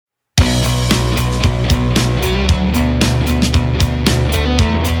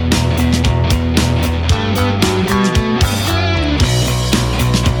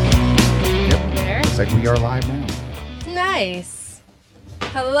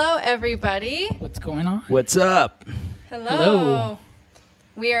Hello, everybody. What's going on? What's up? Hello.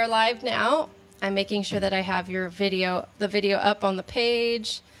 We are live now. I'm making sure that I have the video up on the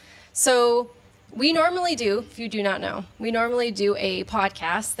page. So we normally do, if you do not know, we normally do a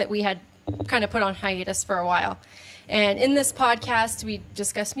podcast that we had kind of put on hiatus for a while. And in this podcast, we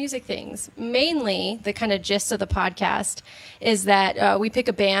discuss music things. Mainly, the kind of gist of the podcast is that we pick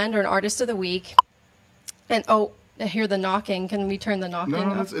a band or an artist of the week. And, I hear the knocking. Can we turn the knocking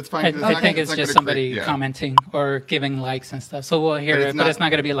off? No, it's fine. I think it's just somebody commenting or giving likes and stuff. So we'll hear it, but it's not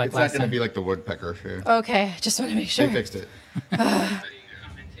going to be like last time. It's not going to be like the woodpecker. Sure. Okay, just want to make sure. They fixed it.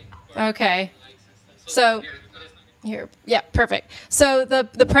 Okay. So here, yeah, perfect. So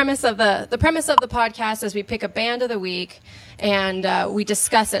the premise of the podcast is we pick a band of the week and we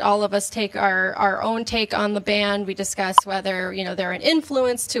discuss it. All of us take our own take on the band. We discuss whether they're an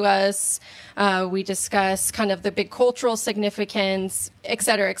influence to us. We discuss kind of the big cultural significance, et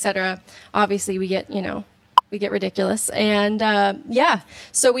cetera, et cetera. Obviously, we get ridiculous. And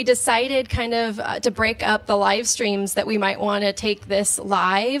so we decided kind of to break up the live streams that we might want to take this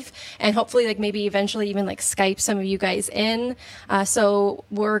live and hopefully maybe eventually even Skype some of you guys in. So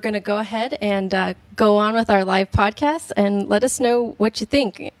we're going to go ahead and go on with our live podcast and let us know what you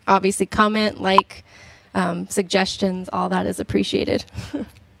think. Obviously, comment, suggestions, all that is appreciated.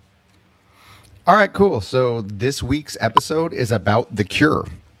 All right, cool. So this week's episode is about The Cure.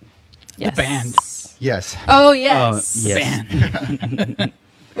 Yes. The band. Yes. Oh, yes. Yes. Band.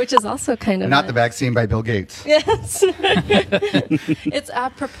 Which is also kind of... Not the vaccine by Bill Gates. Yes. It's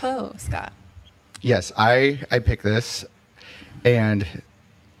apropos, Scott. Yes, I picked this, and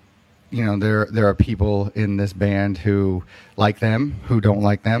there are people in this band who like them, who don't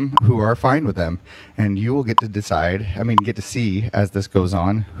like them, who are fine with them, and you will get to see as this goes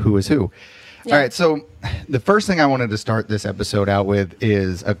on who is who. Yeah. All right, so the first thing I wanted to start this episode out with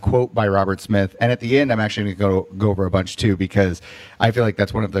is a quote by Robert Smith. And at the end, I'm actually going to go over a bunch, too, because I feel like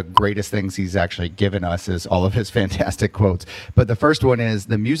that's one of the greatest things he's actually given us is all of his fantastic quotes. But the first one is,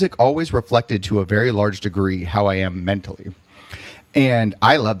 the music always reflected to a very large degree how I am mentally. And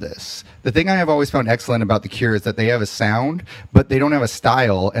I love this. The thing I have always found excellent about The Cure is that they have a sound, but they don't have a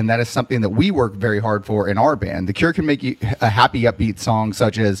style, and that is something that we work very hard for in our band. The Cure can make you a happy, upbeat song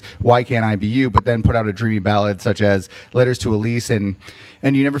such as Why Can't I Be You, but then put out a dreamy ballad such as Letters to Elise, and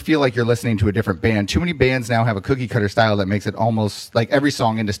you never feel like you're listening to a different band. Too many bands now have a cookie-cutter style that makes it almost like every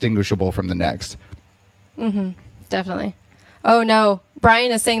song indistinguishable from the next. Mm-hmm. Definitely. Oh, no.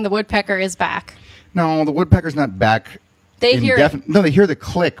 Brian is saying the woodpecker is back. No, the woodpecker's not back. They hear it. No, they hear the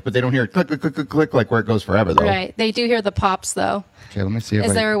click, but they don't hear it click, click, click, click, click, like where it goes forever, though. Right. They do hear the pops, though. Okay, let me see.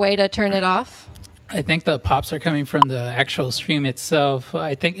 Is there a way to turn it off? I think the pops are coming from the actual stream itself.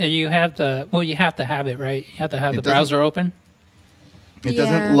 I think you have to have it, right? You have to have the browser open. It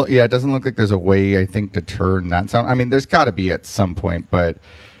doesn't look. Yeah, it doesn't look like there's a way, I think, to turn that sound. I mean, there's got to be at some point, but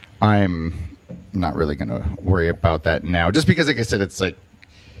I'm not really going to worry about that now. Just because, like I said,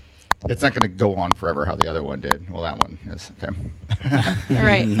 it's not going to go on forever how the other one did. Well, that one is okay. All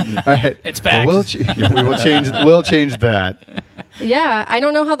right. All right. It's back. Well, we will change. We'll change that. Yeah, I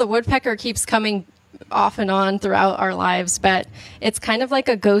don't know how the woodpecker keeps coming off and on throughout our lives, but it's kind of like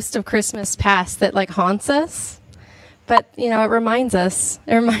a ghost of Christmas past that haunts us. But it reminds us.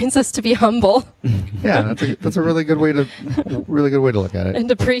 It reminds us to be humble. Yeah, that's a really good way to look at it.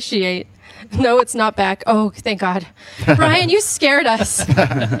 And appreciate. No, it's not back. Oh, thank God. Brian, you scared us.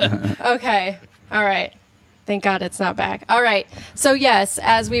 Okay. All right. Thank God it's not back. All right. So yes,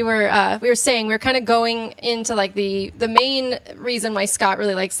 as we were saying, we're kind of going into the main reason why Scott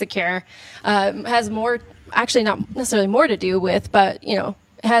really likes The Cure has more, actually not necessarily more to do with, but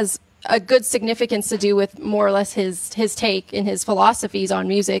has a good significance to do with more or less his take and his philosophies on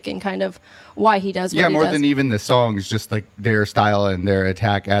music and kind of why he does what he does. Yeah, more than even the songs, just their style and their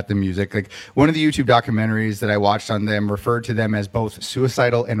attack at the music. One of the YouTube documentaries that I watched on them referred to them as both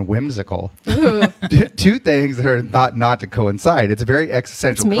suicidal and whimsical. Two things that are thought not to coincide. It's a very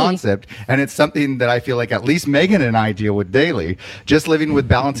existential concept, and it's something that I feel like at least Megan and I deal with daily. Just living with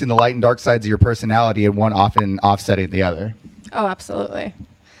balancing the light and dark sides of your personality and one often offsetting the other. Oh, absolutely.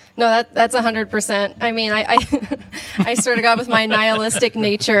 No, that's 100%. I mean, I swear to God, with my nihilistic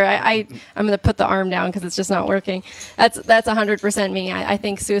nature, I'm going to put the arm down because it's just not working. That's 100% me. I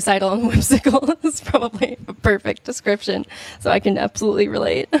think suicidal and whimsical is probably a perfect description, so I can absolutely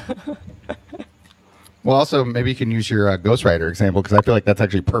relate. Well, also, maybe you can use your Ghost Rider example because I feel like that's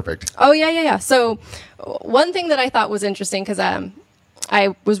actually perfect. Oh, yeah. So one thing that I thought was interesting because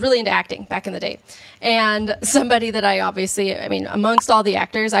I was really into acting back in the day. And somebody that I obviously, I mean, amongst all the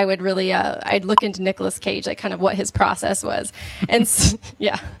actors, I would really, I'd look into Nicolas Cage, like kind of what his process was. And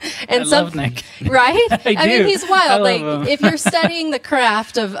yeah. And I love Nick. Right? I mean, do. he's I wild. love Like, him. if you're studying the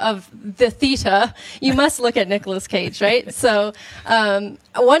craft of the theta, you must look at Nicolas Cage, right? So,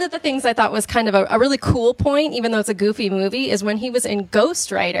 one of the things I thought was kind of a really cool point, even though it's a goofy movie, is when he was in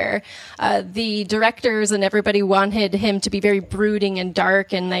Ghost Rider, the directors and everybody wanted him to be very brooding and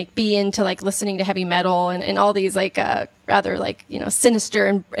dark and like be into like listening to heavy metal and all these like rather like, you know,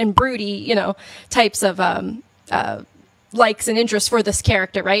 sinister and broody, you know, types of likes and interests for this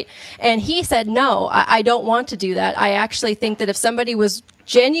character, right? And he said, no, I don't want to do that. I actually think that if somebody was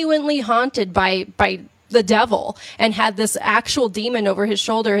genuinely haunted by the devil and had this actual demon over his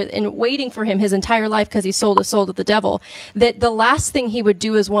shoulder and waiting for him his entire life because he sold his soul to the devil, that the last thing he would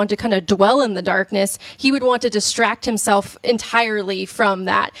do is want to kind of dwell in the darkness. He would want to distract himself entirely from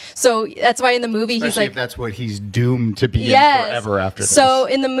that. So that's why in the movie Especially he's like, if that's what he's doomed to be in yes. forever after this. So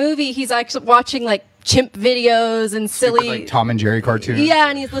in the movie he's actually watching like chimp videos and silly like Tom and Jerry cartoons. yeah,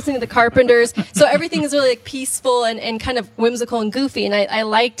 and he's listening to the Carpenters. So everything is really like peaceful and kind of whimsical and goofy. And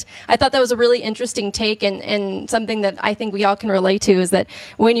I thought that was a really interesting take and something that I think we all can relate to is that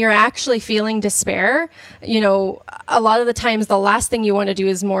when you're actually feeling despair, you know, a lot of the times the last thing you want to do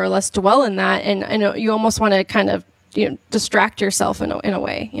is more or less dwell in that. And you almost want to kind of, you know, distract yourself in a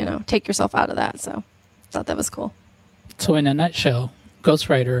way, you know, take yourself out of that. So I thought that was cool. So in a nutshell, Ghost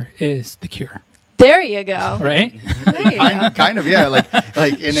Rider is The Cure, There you go. right? There you go. kind of, yeah, like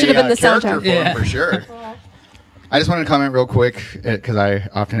in Should've been a the character soundtrack. form Yeah. for sure. I just wanted to comment real quick because I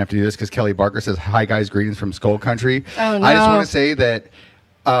often have to do this because Kelly Barker says, "Hi guys, greetings from Skull Country." Oh, no. I just want to say that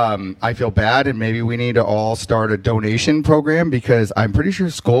I feel bad and maybe we need to all start a donation program because I'm pretty sure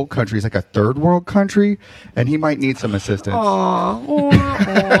Skull Country is like a third world country and he might need some assistance. Aw. Wah,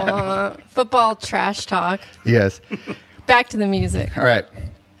 wah. Football trash talk. Yes. Back to the music. All right.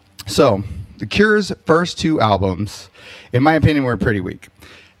 So, The Cure's first two albums, in my opinion, were pretty weak.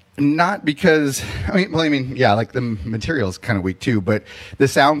 Not because, yeah, like the material's kind of weak too, but the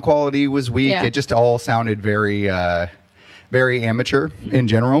sound quality was weak. Yeah. It just all sounded very, very amateur in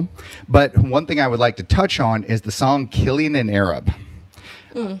general. But one thing I would like to touch on is the song Killing an Arab.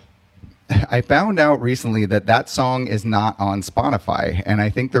 I found out recently that song is not on Spotify, and I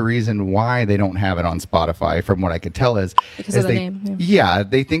think the reason why they don't have it on Spotify, from what I could tell, is Because is of the they, name, yeah,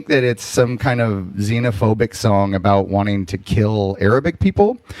 they think that it's some kind of xenophobic song about wanting to kill Arabic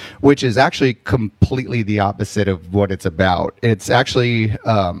people, which is actually completely the opposite of what it's about. It's actually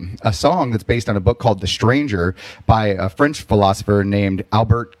a song that's based on a book called The Stranger by a French philosopher named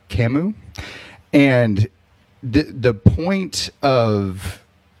Albert Camus, and the point of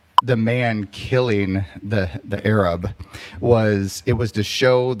the man killing the Arab was to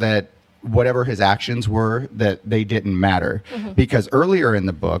show that whatever his actions were, that they didn't matter. Because earlier in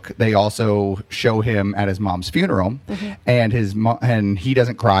the book, they also show him at his mom's funeral, and and he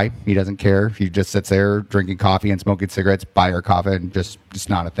doesn't cry, he doesn't care, he just sits there drinking coffee and smoking cigarettes by her coffin, just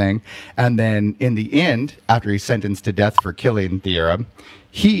not a thing. And then in the end, after he's sentenced to death for killing the Arab,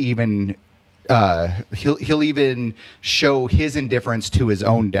 he even he'll even show his indifference to his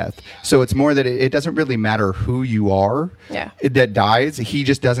own death. So it's more that it doesn't really matter who you are that dies. He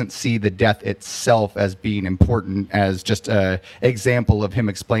just doesn't see the death itself as being important, as just a example of him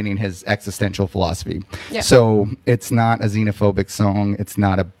explaining his existential philosophy. Yeah. So it's not a xenophobic song. It's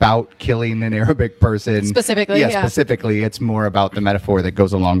not about killing an Arabic person. Specifically, yeah. Specifically, it's more about the metaphor that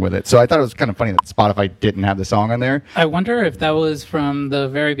goes along with it. So I thought it was kind of funny that Spotify didn't have the song on there. I wonder if that was from the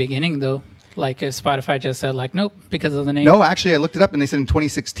very beginning, though. Like if Spotify just said, like, nope, because of the name. No, actually, I looked it up and they said in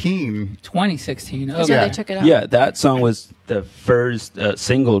 2016. 2016. That's Okay. why Yeah. they took it out. Yeah, that song was the first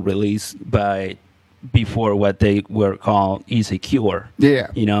single released before what they were called Easy Cure. Yeah.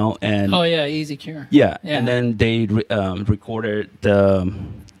 You know, and Oh, yeah, Easy Cure. yeah, Yeah. and then they recorded the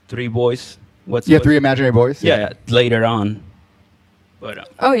Three Boys. Three Imaginary Boys. Yeah, later on. But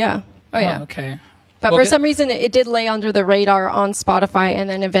Oh, yeah. Oh, yeah. Oh, okay. But Well, for some reason, it did lay under the radar on Spotify, and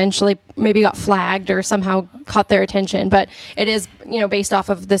then eventually maybe got flagged or somehow caught their attention. But it is, you know, based off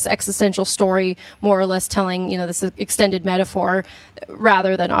of this existential story, more or less telling, you know, this extended metaphor,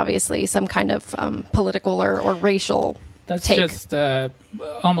 rather than obviously some kind of political or racial That's take. just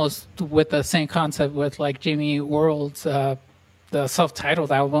almost with the same concept with like Jimmy World's the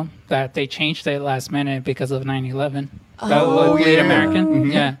self-titled album that they changed it last minute because of 9/11. That Oh, was Native yeah.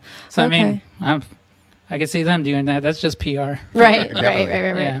 American. Yeah. So I mean, Okay. I can see them doing that. That's just PR. Right.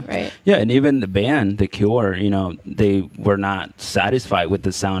 Yeah, and even the band, The Cure, they were not satisfied with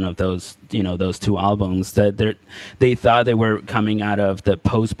the sound of those, those two albums. That they thought they were coming out of the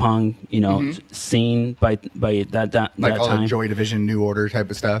post-punk, scene by that Like all time. the Joy Division, New Order type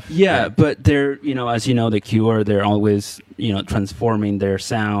of stuff. Yeah, but they're, as The Cure, they're always, transforming their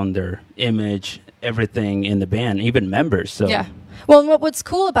sound, their image, everything in the band, even members. So Yeah. Well, and what's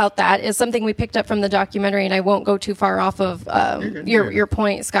cool about that is something we picked up from the documentary, and I won't go too far off of your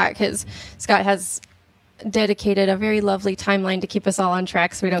point, Scott, because Scott has dedicated a very lovely timeline to keep us all on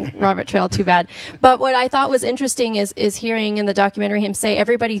track so we don't rabbit trail too bad. But what I thought was interesting is hearing in the documentary him say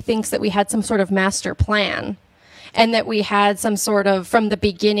everybody thinks that we had some sort of master plan. And that we had some sort of, from the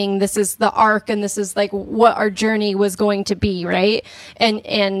beginning, this is the arc and this is like what our journey was going to be, right?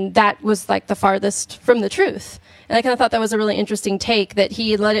 And that was like the farthest from the truth. And I kind of thought that was a really interesting take, that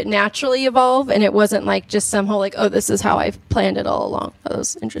he let it naturally evolve and it wasn't like just somehow like, oh, this is how I've planned it all along. That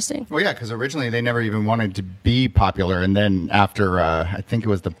was interesting. Well, yeah, because originally they never even wanted to be popular. And then after, I think it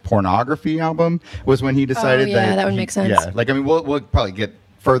was the Pornography album was when he decided that would make sense. Yeah, like, I mean, we'll probably get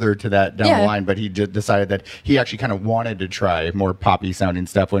further to that down the Yeah. line, but he decided that he actually kind of wanted to try more poppy sounding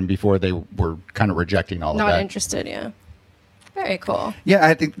stuff when before they were kind of rejecting all of Not that. interested, yeah. Very cool. Yeah,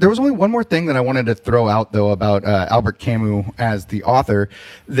 I think there was only one more thing that I wanted to throw out, though, about Albert Camus as the author,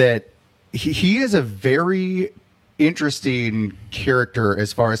 that he is a very interesting character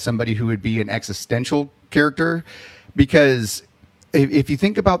as far as somebody who would be an existential character, because if you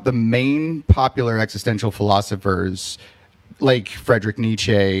think about the main popular existential philosophers like Friedrich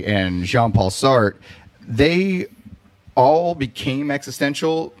Nietzsche and Jean-Paul Sartre, they all became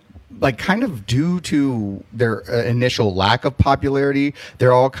existential like kind of due to their initial lack of popularity.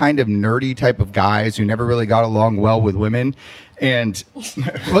 They're all kind of nerdy type of guys who never really got along well with women. And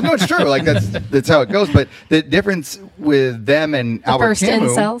well, no, it's true. Like that's how it goes. But the difference with them and Albert first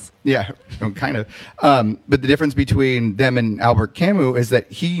Camus, incels. yeah, kind of. But the difference between them and Albert Camus is that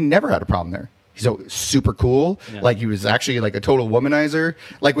he never had a problem there. He's so super cool. Yeah. Like he was actually like a total womanizer.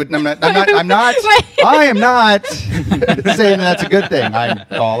 Like I am not saying that's a good thing.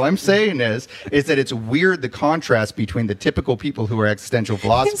 All I'm saying is that it's weird the contrast between the typical people who are existential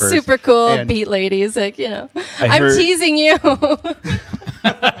philosophers. Super cool, and- beat ladies. Like, I'm heard- teasing you.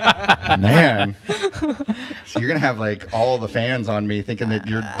 Man, so you're gonna have like all the fans on me thinking that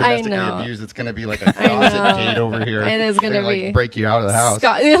you're domestically know. abused. It's gonna be like a closet gate over here. It is gonna They're be. like break you out of the house.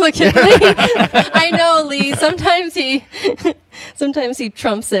 Scott, look at Lee. I know, Lee. Sometimes he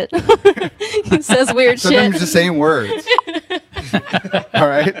trumps it. He says weird Sometimes shit. just saying words. All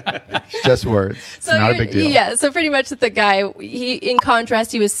right, it's just words. It's not a big deal. Yeah, so pretty much the guy, in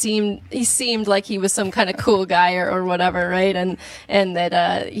contrast, he seemed like he was some kind of cool guy or whatever, right? And that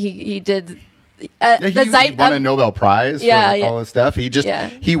he did. Yeah, he won a Nobel Prize for all this stuff.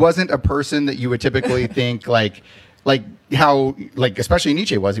 He wasn't a person that you would typically think like how especially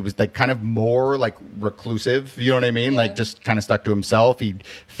Nietzsche was. He was like kind of more like reclusive, you know what I mean? Like just kind of stuck to himself. He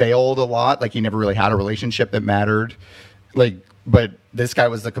failed a lot. Like he never really had a relationship that mattered. But this guy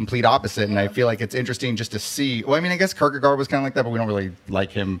was the complete opposite, and I feel like it's interesting just to see. Well, I mean, I guess Kierkegaard was kind of like that, but we don't really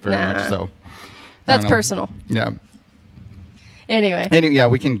like him very much. So That's personal. Yeah. Anyway. Yeah,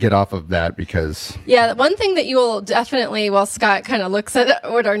 we can get off of that because. Yeah, one thing that you will definitely, while Scott kind of looks at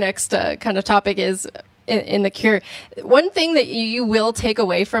what our next kind of topic is in The Cure, one thing that you will take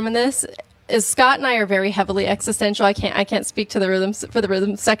away from this is Scott and I are very heavily existential. I can't speak to the rhythms for the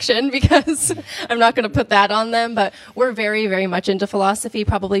rhythm section because I'm not going to put that on them, but we're very, very much into philosophy,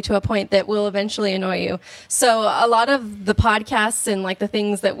 probably to a point that will eventually annoy you. So a lot of the podcasts and like the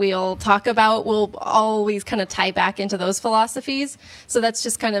things that we'll talk about will always kind of tie back into those philosophies. So that's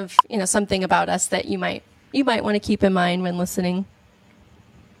just kind of, something about us that you might want to keep in mind when listening.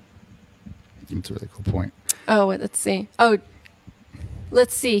 That's a really cool point. Oh, let's see.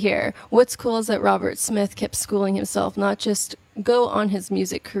 Let's see here. What's cool is that Robert Smith kept schooling himself, not just go on his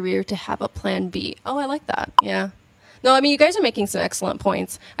music career to have a plan B. Oh, I like that. Yeah. No, I mean, you guys are making some excellent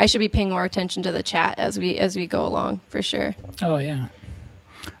points. I should be paying more attention to the chat as we go along, for sure. Oh, yeah.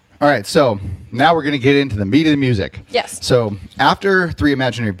 All right, so now we're going to get into the meat of the music. Yes. So after Three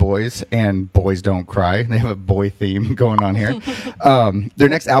Imaginary Boys and Boys Don't Cry, they have a boy theme going on here. Their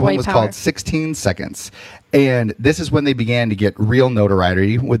next album Boy was power. called 16 Seconds. And this is when they began to get real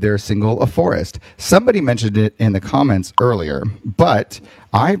notoriety with their single, A Forest. Somebody mentioned it in the comments earlier, but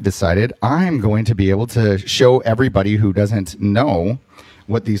I've decided I'm going to be able to show everybody who doesn't know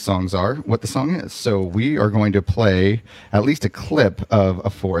what these songs are, what the song is. So we are going to play at least a clip of A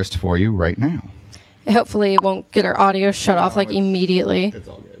Forest for you right now. Hopefully it won't get our audio shut off like it's- immediately. It's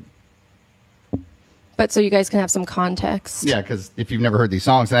all good. But so you guys can have some context. Yeah, because if you've never heard these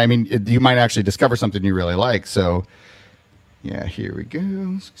songs, I mean, you might actually discover something you really like. So, yeah, here we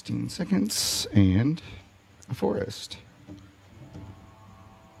go. 16 seconds and a forest.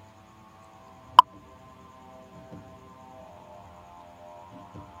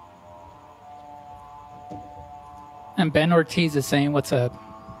 And Ben Ortiz is saying, "What's up?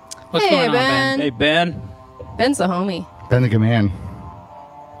 What's Hey, going on, Ben. Ben? Hey, Ben. Ben's the homie. Ben the good man.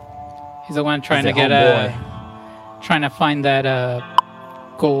 He's the one trying He's to a get trying to find that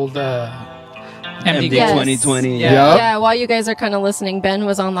gold MD MD Yes. 2020. Yeah. Yep. Yeah, while you guys are kind of listening, Ben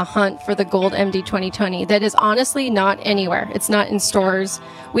was on the hunt for the gold MD 2020 that is honestly not anywhere. It's not in stores.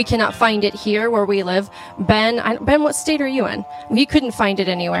 We cannot find it here where we live. Ben, what state are you in? We couldn't find it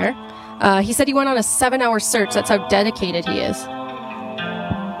anywhere. He said he went on a 7-hour search. That's how dedicated he is.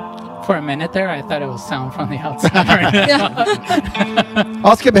 For a minute there, I thought it was sound from the outside.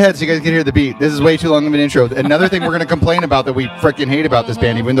 I'll skip ahead so you guys can hear the beat. This is way too long of an intro. Another thing we're going to complain about that we freaking hate about this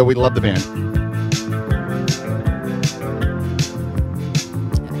band, even though we love the band.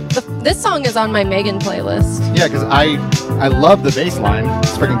 This song is on my Megan playlist. Yeah, because I love the bass line.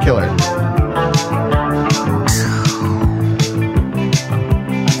 It's freaking killer.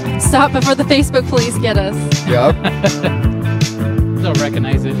 Stop before the Facebook police get us. Yep. They'll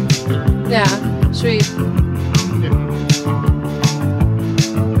recognize it. Yeah. Should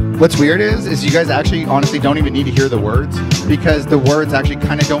What's weird is you guys actually honestly don't even need to hear the words because the words actually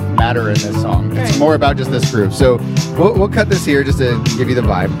kind of don't matter in this song. It's Right. more about just this groove. So we'll cut this here just to give you the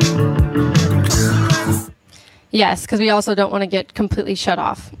vibe. Yes, because we also don't want to get completely shut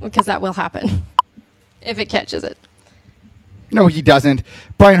off because that will happen if it catches it. No, he doesn't.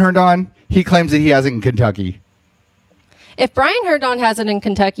 Brian Herndon, he claims that he has it in Kentucky. If Brian Herndon has it in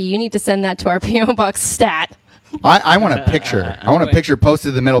Kentucky, you need to send that to our PO Box stat. I want a picture. I want a picture posted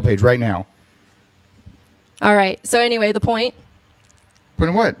to the middle page right now. All right. So anyway, the point.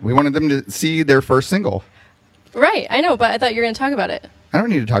 But what? We wanted them to see their first single. Right. I know, but I thought you were going to talk about it. I don't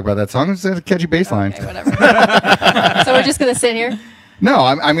need to talk about that song. It's a catchy bass line. Okay, whatever. So we're just going to sit here. No,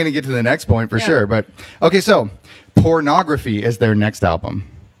 I'm going to get to the next point for Yeah. sure. But okay, so Pornography is their next album.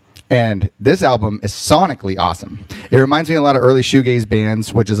 And this album is sonically awesome. It reminds me a lot of early shoegaze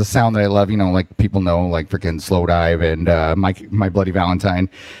bands, which is a sound that I love. You know, like people know, like freaking Slow Dive and My Bloody Valentine.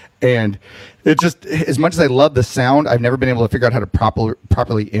 And it just, as much as I love the sound, I've never been able to figure out how to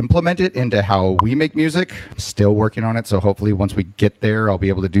properly implement it into how we make music. Still working on it. So hopefully once we get there, I'll be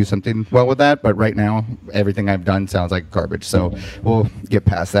able to do something well with that. But right now, everything I've done sounds like garbage. So we'll get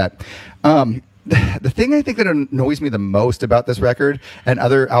past that. The thing I think that annoys me the most about this record and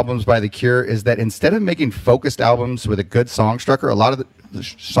other albums by The Cure is that instead of making focused albums with a good song structure, a lot of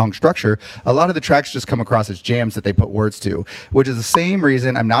the tracks just come across as jams that they put words to, which is the same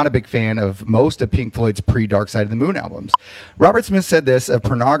reason I'm not a big fan of most of Pink Floyd's pre-Dark Side of the Moon albums. Robert Smith said this of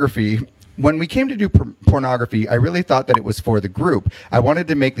Pornography: when we came to do Pornography, I really thought that it was for the group. I wanted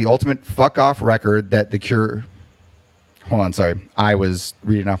to make the ultimate fuck-off record that The Cure... Hold on, sorry. I was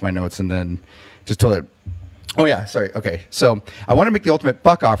reading off my notes and then just told it. Oh, yeah, sorry. Okay. So I want to make the ultimate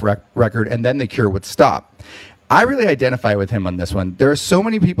fuck-off record, and then The Cure would stop. I really identify with him on this one. There are so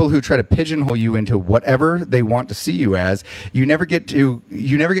many people who try to pigeonhole you into whatever they want to see you as. You never get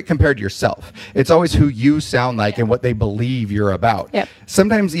compared to yourself. It's always who you sound like and what they believe you're about. Yep.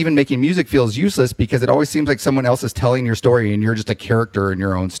 Sometimes even making music feels useless because it always seems like someone else is telling your story and you're just a character in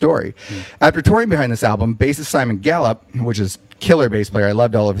your own story. After touring behind this album, bassist Simon Gallup, which is killer bass player, I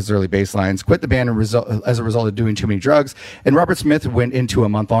loved all of his early bass lines, quit the band as a result of doing too many drugs, and Robert Smith went into a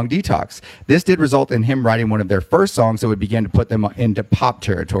month-long detox. This did result in him writing one of their first songs that would begin to put them into pop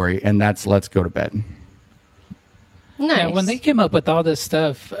territory, and that's Let's Go to Bed. Nice. Yeah, when they came up with all this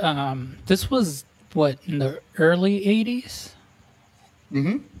stuff, this was what, in the early 80s?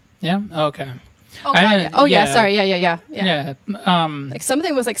 Mm-hmm. Yeah. Okay. Oh, yeah. Sorry. Yeah. Yeah. Like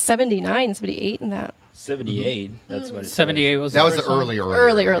something was like 79, 78 in that. 78. That's what it 78 was. That was first the one?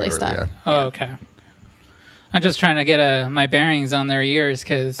 Early stuff. Yeah. Oh, okay. I'm just trying to get my bearings on their years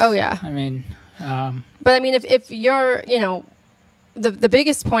because. Oh, yeah. I mean. But I mean, if you're, the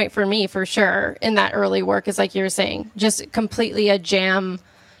biggest point for me, for sure, in that early work is like you were saying, just completely a jam.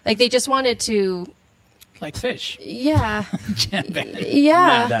 Like they just wanted to. Like Fish. Yeah. Jam band.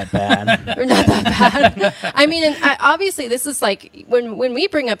 Yeah. Not that bad. Or not that bad. I mean, and obviously, this is like when we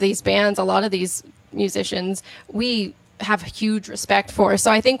bring up these bands, a lot of these musicians, we have huge respect for.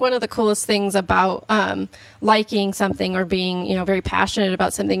 So I think one of the coolest things about liking something or being, very passionate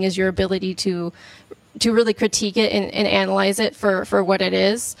about something is your ability to really critique it and analyze it for what it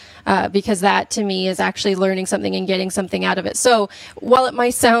is, because that to me is actually learning something and getting something out of it. So while it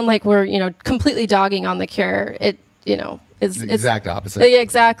might sound like we're, completely dogging on The Cure, it, it's the exact opposite. Yeah,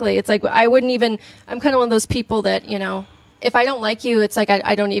 exactly. It's like, I'm kind of one of those people that, if I don't like you, it's like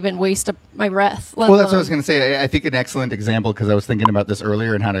I don't even waste my breath. Well, that's what I was going to say. I think an excellent example, because I was thinking about this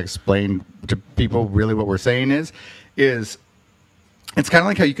earlier and how to explain to people really what we're saying is it's kind of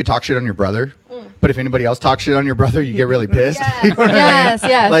like how you could talk shit on your brother, but if anybody else talks shit on your brother, you get really pissed. Yes, You know what I mean?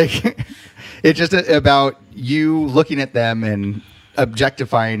 yes. Like, it's just about you looking at them and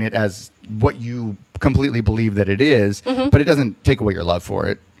objectifying it as what you completely believe that it is, but it doesn't take away your love for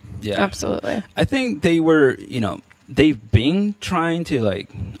it. Yeah, Absolutely. I think they were, they've been trying to, like,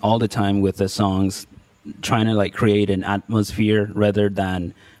 all the time with the songs, trying to, like, create an atmosphere rather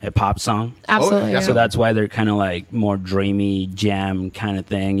than a pop song. Absolutely. yeah. So that's why they're kind of like more dreamy jam kind of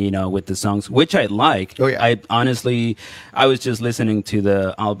thing, with the songs, which I like. Oh, yeah. I was just listening to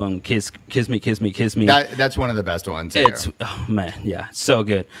the album Kiss Me, Kiss Me, Kiss Me. That's one of the best ones. It's, oh man, yeah, so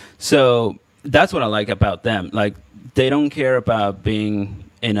good. So that's what I like about them. Like, they don't care about being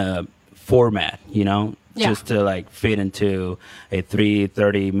in a format, Yeah. just to, like, fit into a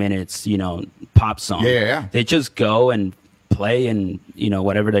 30 minutes, pop song. Yeah. They just go and play, and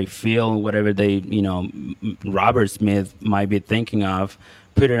whatever they feel, whatever they Robert Smith might be thinking of,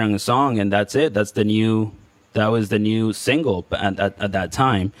 put it on a song, and that's it. That was the new single at that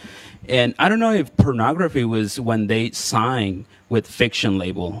time. And I don't know if Pornography was when they signed with Fiction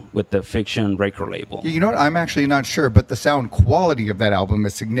label, with the Fiction record label. You know what? I'm actually not sure, but the sound quality of that album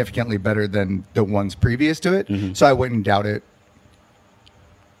is significantly better than the ones previous to it, so I wouldn't doubt it.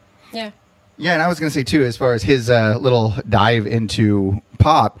 Yeah. Yeah, and I was going to say, too, as far as his little dive into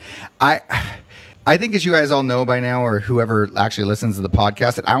pop, I think, as you guys all know by now, or whoever actually listens to the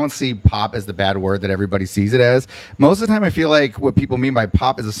podcast, that I don't see pop as the bad word that everybody sees it as. Most of the time, I feel like what people mean by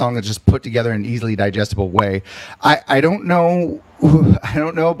pop is a song that's just put together in an easily digestible way. I don't know,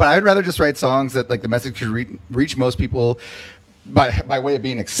 but I'd rather just write songs that, like, the message could reach most people by way of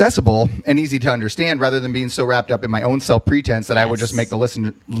being accessible and easy to understand, rather than being so wrapped up in my own self-pretense that I would just make the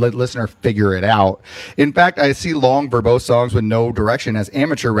listener figure it out. In fact, I see long, verbose songs with no direction as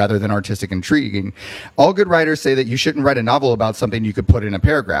amateur rather than artistic intriguing. All good writers say that you shouldn't write a novel about something you could put in a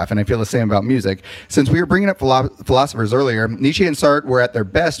paragraph, and I feel the same about music. Since we were bringing up philosophers earlier, Nietzsche and Sartre were at their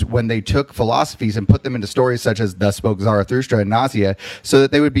best when they took philosophies and put them into stories such as Thus Spoke Zarathustra and Nausea, so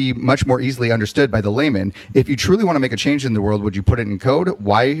that they would be much more easily understood by the layman. If you truly want to make a change in the world, would you put it in code?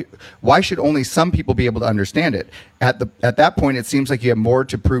 Why should only some people be able to understand it? At that point, it seems like you have more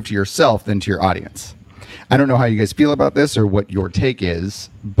to prove to yourself than to your audience. I don't know how you guys feel about this or what your take is,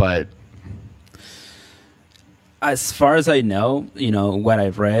 but as far as I know, what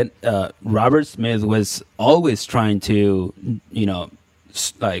I've read, Robert Smith was always trying to,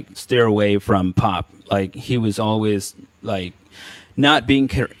 like, steer away from pop. Like, he was always, like, not being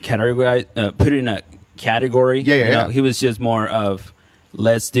categorized, put in a category. Yeah. He was just more of,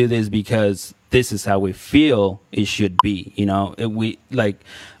 let's do this because this is how we feel it should be. We, like,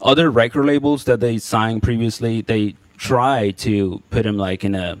 other record labels that they signed previously, they try to put him, like,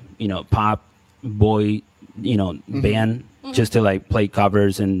 in a pop boy band, just to, like, play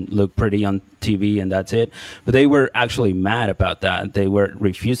covers and look pretty on TV, and that's it. But they were actually mad about that. They were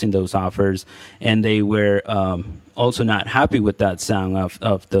refusing those offers, and they were also not happy with that sound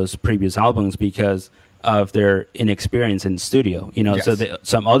of those previous albums because of their inexperience in studio, Yes. So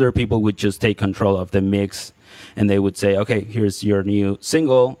some other people would just take control of the mix, and they would say, okay, here's your new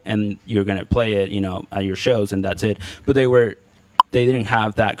single, and you're going to play it, at your shows, and that's it. But they didn't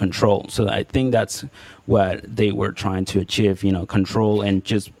have that control. So I think that's what they were trying to achieve, control and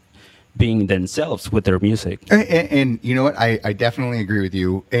just being themselves with their music. And you know what? I definitely agree with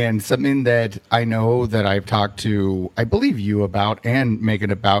you. And something that I know that I've talked to, I believe, you about and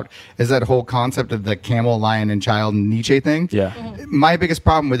Megan about is that whole concept of the camel, lion, and child Nietzsche thing. Yeah. My biggest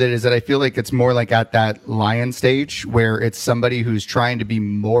problem with it is that I feel like it's more like at that lion stage where it's somebody who's trying to be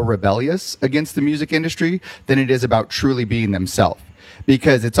more rebellious against the music industry than it is about truly being themselves.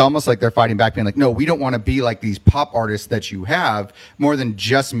 Because it's almost like they're fighting back, being like, no, we don't want to be like these pop artists that you have, more than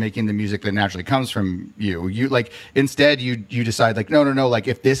just making the music that naturally comes from you. You, like, instead you decide, like, no, like,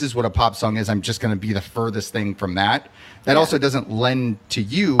 if this is what a pop song is, I'm just going to be the furthest thing from that. That also doesn't lend to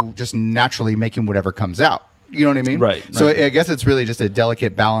you just naturally making whatever comes out. You know what I mean? Right. So I guess it's really just a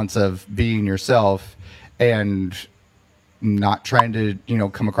delicate balance of being yourself and not trying to,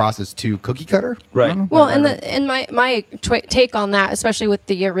 come across as too cookie cutter. Right. I don't know. Well, and my take on that, especially with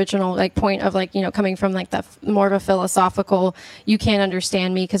the original point of coming from the more of a philosophical, you can't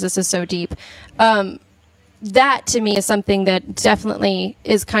understand me because this is so deep. That to me is something that definitely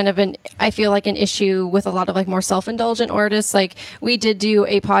is kind of I feel like an issue with a lot of more self-indulgent artists. Like, we did do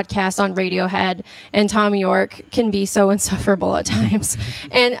a podcast on Radiohead, and Tom York can be so insufferable at times.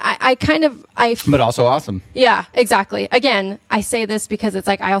 And but also awesome. Yeah, exactly. Again, I say this because it's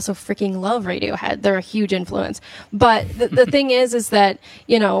I also freaking love Radiohead. They're a huge influence. But the thing is that,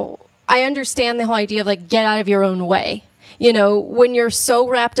 I understand the whole idea of get out of your own way. When you're so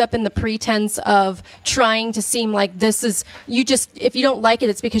wrapped up in the pretense of trying to seem like this is, if you don't like it,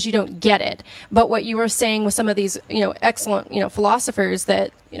 it's because you don't get it. But what you were saying with some of these, excellent, philosophers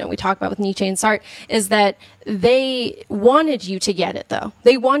that, we talk about with Nietzsche and Sartre, is that they wanted you to get it, though.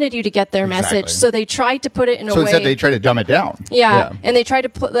 They wanted you to get their message. So they tried to put it in a way. So instead they try to dumb it down. Yeah. And they try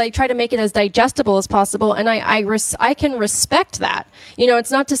to make it as digestible as possible. And I can respect that.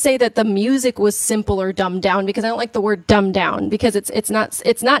 It's not to say that the music was simple or dumbed down, because I don't like the word dumbed down, because it's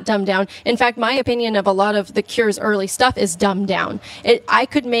not dumbed down. In fact, my opinion of a lot of the Cure's early stuff is dumbed down. I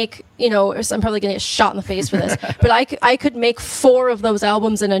could make, I'm probably going to get shot in the face for this, but I could make 4 of those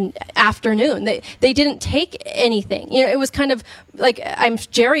albums in an afternoon. They didn't take anything. It was kind of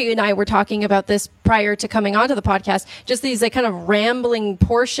Jerry and I were talking about this prior to coming onto the podcast, just these kind of rambling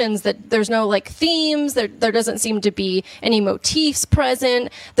portions that there's no themes, there doesn't seem to be any motifs present,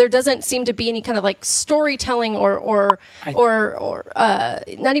 there doesn't seem to be any kind of storytelling or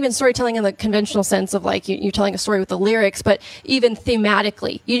not even storytelling in the conventional sense of you're telling a story with the lyrics, but even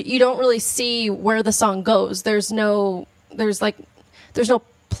thematically you don't really see where the song goes. There's no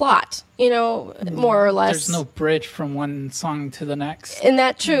plot, more or less. There's no bridge from one song to the next. Isn't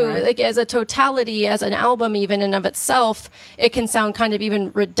that true? Right. As a totality, as an album, even in of itself, it can sound kind of even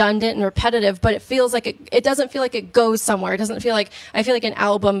redundant and repetitive, but it feels like it doesn't feel like it goes somewhere. It doesn't feel like, I feel like an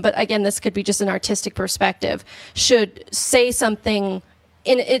album, but again, this could be just an artistic perspective, should say something.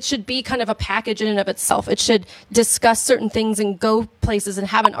 It should be kind of a package in and of itself. It should discuss certain things and go places and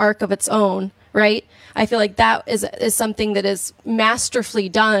have an arc of its own, right? I feel like that is something that is masterfully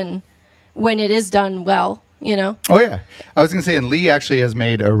done when it is done well, Oh, yeah. I was going to say, and Lee actually has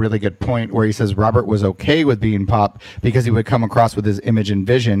made a really good point where he says Robert was okay with being pop because he would come across with his image and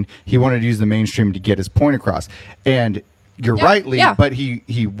vision. He wanted to use the mainstream to get his point across. And you're right, Lee, but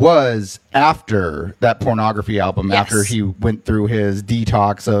he was after that pornography album, after he went through his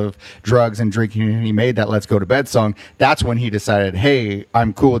detox of drugs and drinking, and he made that Let's Go to Bed song. That's when he decided, hey,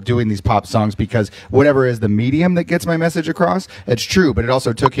 I'm cool with doing these pop songs because whatever is the medium that gets my message across, it's true. But it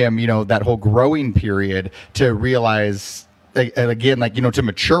also took him, that whole growing period to realize, again, to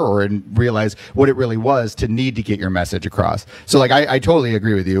mature and realize what it really was to need to get your message across. So I totally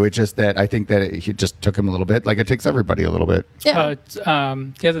agree with you. It's just that I think that it just took him a little bit, like it takes everybody a little bit. Yeah.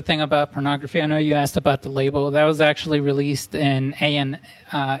 The other thing about pornography, I know you asked about the label. That was actually released in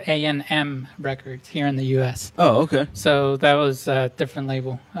A&M Records here in the U.S. Oh, okay. So that was a different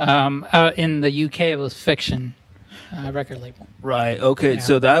label. In the UK, it was Fiction. Record label. Right. Okay. Yeah.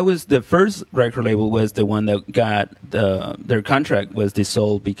 So that was the first record label, was the one that got their contract was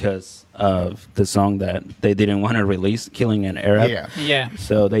dissolved because of the song that they didn't want to release, Killing an Arab. Yeah.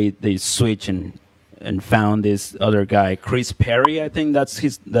 So they switched and found this other guy, Chris Perry. I think that's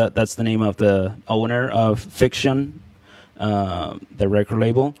that's the name of the owner of Fiction, the record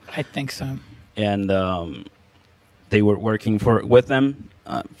label. I think so. And they were working with them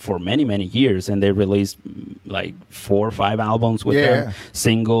for many years, and they released 4 or 5 albums with them,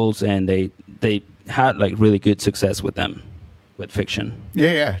 singles, and they had really good success with them, with Fiction.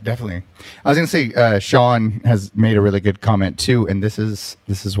 Yeah, definitely. I was gonna say Sean has made a really good comment too, and this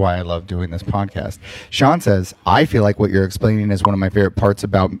is why I love doing this podcast. Sean says, I feel like what you're explaining is one of my favorite parts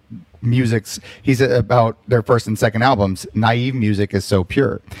about music's, he said about their first and second albums, naive music is so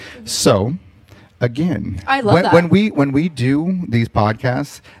pure. So again, I love that. When we do these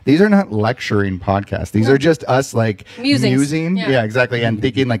podcasts, these are not lecturing podcasts. These are just us musing. Yeah, exactly. And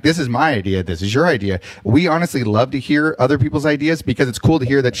thinking this is my idea, this is your idea. We honestly love to hear other people's ideas because it's cool to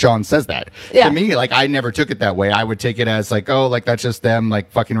hear that Sean says that. Yeah. To me, I never took it that way. I would take it as that's just them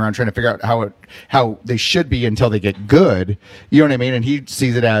fucking around trying to figure out how they should be until they get good. You know what I mean? And he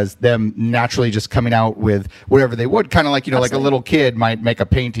sees it as them naturally just coming out with whatever they would, kind of like a little kid might make a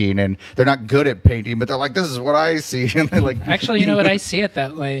painting and they're not good at painting, but they're like, this is what I see. And they're actually, you know what, I see it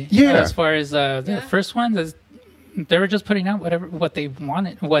that way. Yeah. As far as the first ones, they were just putting out what they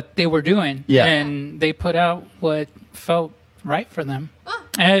wanted, what they were doing. Yeah. And they put out what felt right for them.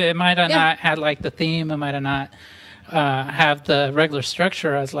 And it might have not had the theme, it might have not have the regular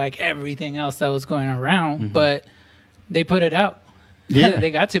structure as like everything else that was going around, but they put it out. Yeah.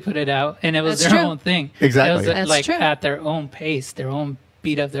 They got to put it out, and it was That's their true. own thing. Exactly. It was That's like true. at their own pace, their own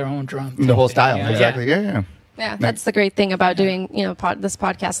beat of their own drum. The whole type style. thing. Exactly. Yeah. Yeah, that's the great thing about doing, this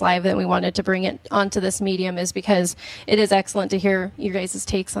podcast live, that we wanted to bring it onto this medium, is because it is excellent to hear you guys'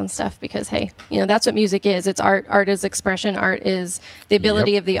 takes on stuff, because, hey, that's what music is. It's art. Art is expression. Art is the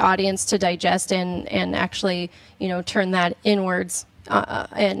ability Yep. of the audience to digest and actually, turn that inwards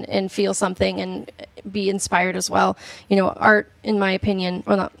and feel something and be inspired as well. Art, in my opinion,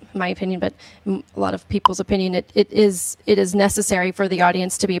 well, not my opinion, but a lot of people's opinion, it is necessary for the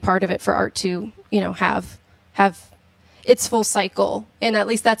audience to be a part of it, for art to, have its full cycle. And at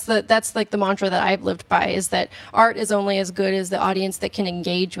least that's like the mantra that I've lived by, is that art is only as good as the audience that can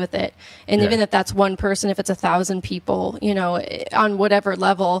engage with it. And Yeah. even if that's one person, if it's 1,000 people, on whatever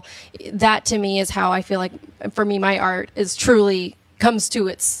level, that to me is how I feel like, for me, my art is truly comes to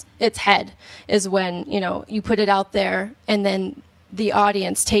its head, is when, you put it out there, and then the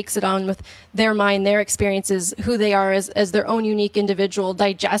audience takes it on with their mind, their experiences, who they are as their own unique individual,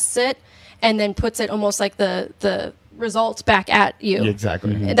 digests it, and then puts it almost like the results back at you.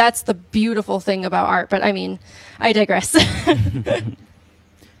 Exactly. And that's the beautiful thing about art. But I mean, I digress.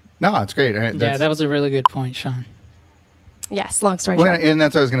 No, it's great. Yeah, that was a really good point, Sean. Yes, long story Well, short. and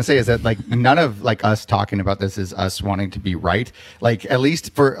that's what I was going to say, is that like none of like us talking about this is us wanting to be right. Like, at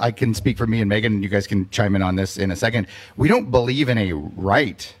least I can speak for me and Megan, and you guys can chime in on this in a second. We don't believe in a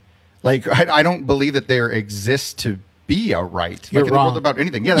right. Like, I don't believe that there exists to be a right. You're like in the wrong. world about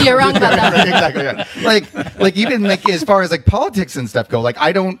anything. Yeah, You're wrong about that. Exactly. Yeah. Like even like as far as like politics and stuff go, like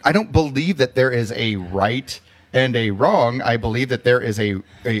I don't believe that there is a right and a wrong. I believe that there is a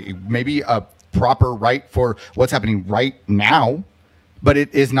maybe a proper right for what's happening right now, but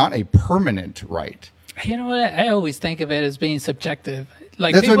it is not a permanent right. You know what? I always think of it as being subjective.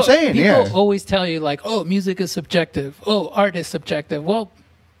 Like, That's what I'm saying, People yeah. always tell you, like, oh, music is subjective. Oh, art is subjective. Well,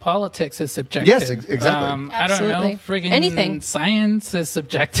 politics is subjective. Yes, exactly. I don't know. Absolutely. Friggin' Anything. Science is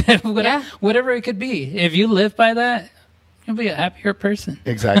subjective. Yeah. Whatever it could be. If you live by that, you'll be a happier person.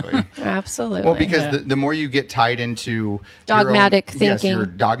 Exactly. Absolutely. Well, because Yeah. the more you get tied into Dogmatic your own, yes, thinking. your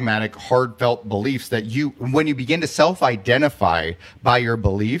dogmatic, heartfelt beliefs, that when you begin to self-identify by your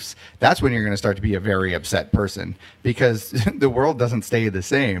beliefs, that's when you're going to start to be a very upset person, because the world doesn't stay the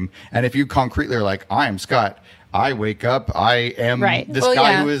same. And if you concretely are like, I am Scott, I wake up, I am Right. this Well,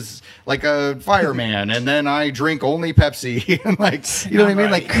 guy yeah. who is like a fireman, and then I drink only Pepsi, and like, you know what I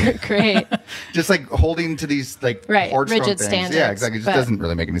mean? Like, Great. just like holding to these like Right, hard, strong rigid things. standards, Yeah, exactly. It just but- doesn't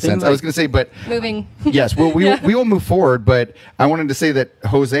really make any sense. I was going to say, but Moving. yes, well, we will move forward, but I wanted to say that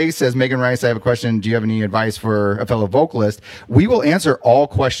Jose says, Megan Rice, I have a question. Do you have any advice for a fellow vocalist? We will answer all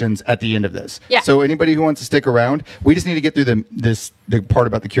questions at the end of this. Yeah. So anybody who wants to stick around, we just need to get through the part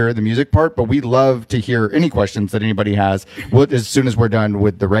about the Cure, the music part, but we'd love to hear any questions that anybody has as soon as we're done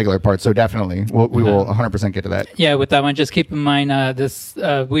with the regular part. So definitely, we will 100% get to that. Yeah, with that one, just keep in mind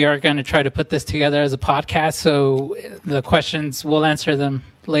we are going to try to put this together as a podcast, so the questions, we'll answer them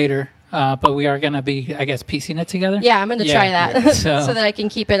later, but we are going to be, I guess, piecing it together. Yeah, I'm going to try that Yeah. so that I can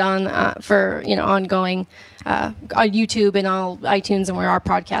keep it on for ongoing on YouTube and all iTunes and where our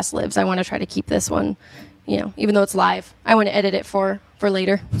podcast lives. I want to try to keep this one, even though it's live. I want to edit it for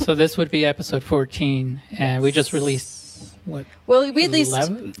later. So this would be episode 14, and we just released, what? Well, we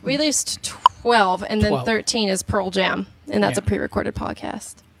 11? released 12, and then 12. 13 is Pearl Jam, and that's Yeah. a pre-recorded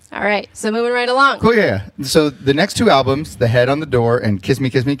podcast. All right, so moving right along. Cool, yeah. So the next two albums, The Head on the Door and Kiss Me,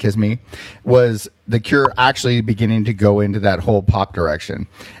 Kiss Me, Kiss Me, was The Cure actually beginning to go into that whole pop direction.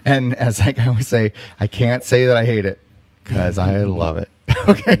 And as I always say, I can't say that I hate it, because I love it.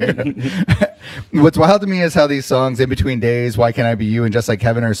 Okay. What's wild to me is how these songs, In Between Days, Why Can't I Be You, and Just Like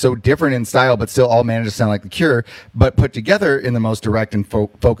Heaven, are so different in style, but still all manage to sound like The Cure, but put together in the most direct and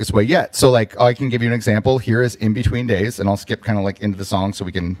focused way yet. So, like, I can give you an example. Here is In Between Days, and I'll skip kind of like into the song so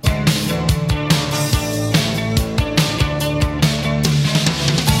we can.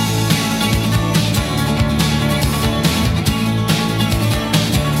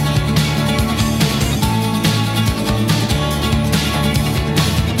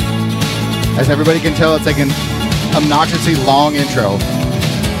 As everybody can tell, it's like an obnoxiously long intro.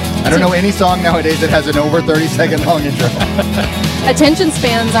 I don't know any song nowadays that has an over 30-second long intro. Attention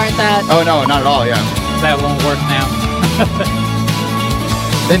spans aren't that. Oh, no, not at all, yeah. That won't work now.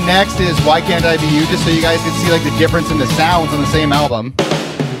 Then next is Why Can't I Be You, just so you guys can see like the difference in the sounds on the same album.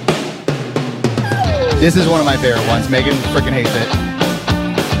 This is one of my favorite ones. Megan freaking hates it.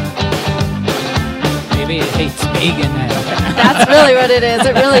 Maybe it hates Megan now. That's really what it is.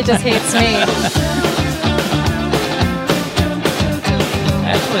 It really just hates me.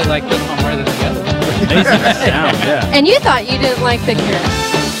 actually like this one more than the other one. Amazing sound, yeah. And you thought you didn't like The Cure.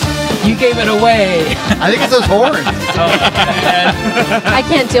 You gave it away. I think it's those horns. I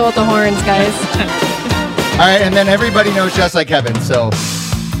can't deal with the horns, guys. All right, and then everybody knows Just Like Heaven, so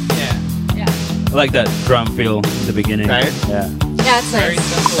Yeah. Yeah, I like that drum feel in the beginning. Right. Yeah. yeah, it's Very nice.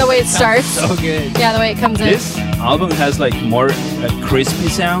 simple. The way it starts. So good. Yeah, the way it comes in. This album has like more a crispy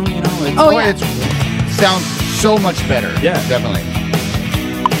sound, you know? It's, Oh, yeah. it sounds so much better. Yeah. Definitely.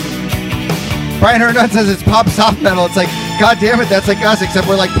 Brian Hernut says it's pop soft metal. It's like, God damn it, that's like us, except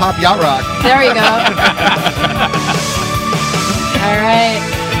we're like pop yacht rock. There you go. All right.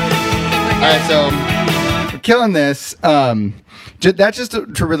 All right, so we're killing this. That's just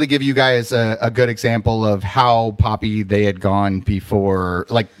to really give you guys a good example of how poppy they had gone before,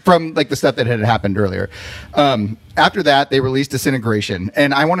 like from like the stuff that had happened earlier. After that, they released Disintegration,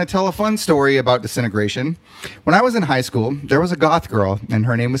 and I want to tell a fun story about Disintegration. When I was in high school, there was a goth girl, and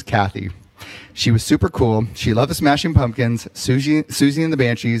her name was Kathy. She was super cool. She loved the Smashing Pumpkins, Susie and the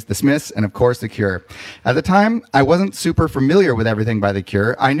Banshees, the Smiths, and of course The Cure. At the time, I wasn't super familiar with everything by The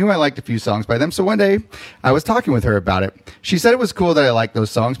Cure. I knew I liked a few songs by them, so one day I was talking with her about it. She said it was cool that I liked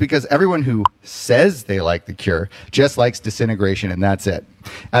those songs because everyone who says they like The Cure just likes Disintegration, and that's it.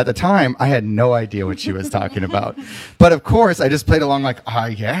 At the time, I had no idea what she was talking about. But of course, I just played along like,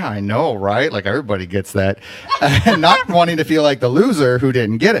 yeah, I know, right? Like everybody gets that. And not wanting to feel like the loser who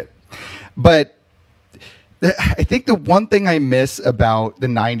didn't get it. But I think the one thing I miss about the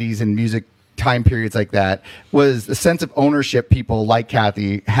 90s and music time periods like that was the sense of ownership people like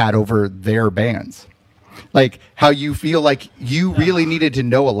Kathy had over their bands. Like how you feel like you really needed to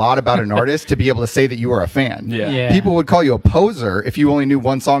know a lot about an artist to be able to say that you were a fan. Yeah. People would call you a poser if you only knew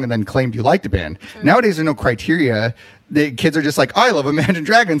one song and then claimed you liked a band. Nowadays, there's no criteria. The kids are just like, I love Imagine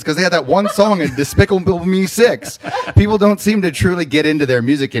Dragons because they had that one song in Despicable Me 6. People don't seem to truly get into their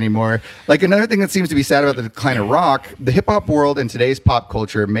music anymore. Like another thing that seems to be sad about the decline of rock, the hip hop world and today's pop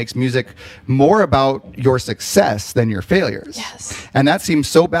culture makes music more about your success than your failures. Yes. And that seems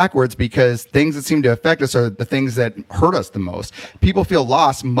so backwards because things that seem to affect us are the things that hurt us the most. People feel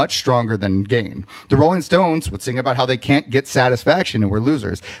loss much stronger than gain. The Rolling Stones would sing about how they can't get satisfaction and we're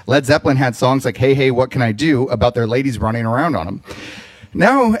losers. Led Zeppelin had songs like Hey, Hey, What Can I Do about their ladies running around on them.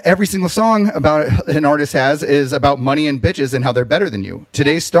 Now, every single song about an artist has is about money and bitches and how they're better than you.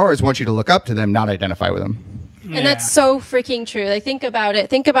 Today's stars want you to look up to them, not identify with them. And that's so freaking true. Like think about it.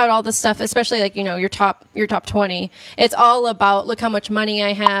 Think about all the stuff, especially like, your top 20. It's all about look how much money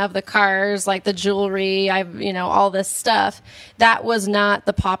I have, the cars, like the jewelry, all this stuff. That was not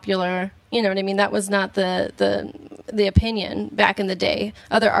the popular, you know what I mean? That was not the opinion back in the day.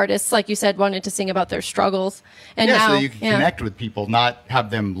 Other artists, like you said, wanted to sing about their struggles. And now, so that you can connect with people, not have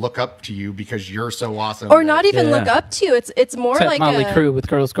them look up to you because you're so awesome. or not even Yeah. look up to you. It's more It's like Motley a, Crue with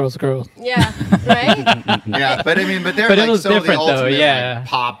Girls, Girls, Girls. yeah, right? Yeah, but I mean, but they're But it like was so different, the though, ultimate, yeah. like,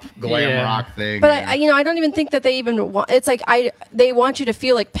 pop glam Yeah. rock thing. But I don't even think that they even want. It's like they want you to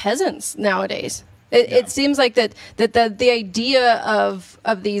feel like peasants nowadays. It seems like that the idea of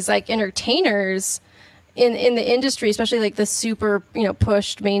these like entertainers in the industry, especially like the super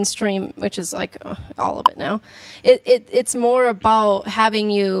pushed mainstream, which is like all of it now. It's more about having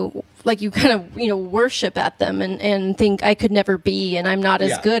you like you kind of worship at them and think I could never be and I'm not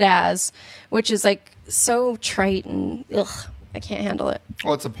as good as, which is like so trite and ugh. I can't handle it.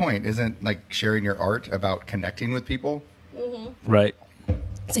 well, it's the point, isn't like sharing your art about connecting with people? Right.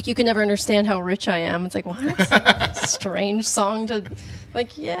 It's like you can never understand how rich I am. It's like what? Strange song to,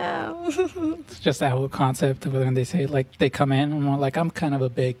 like, yeah. It's just that whole concept of when they say like they come in and we're like, I'm kind of a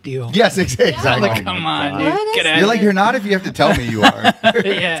big deal. Yes, exactly. Like, come on, dude, What get is out. You're like, you're not if you have to tell me you are.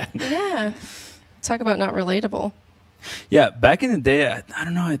 Yeah. Yeah. Talk about not relatable. Yeah, back in the day, I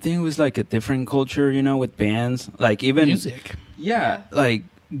don't know. I think it was like a different culture, with bands. Like even Music. Yeah, like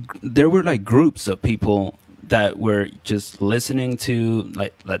there were like groups of people that were just listening to,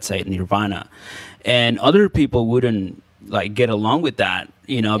 like, let's say Nirvana, and other people wouldn't like get along with that,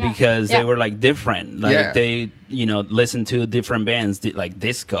 because they were like different. Like they, listen to different bands like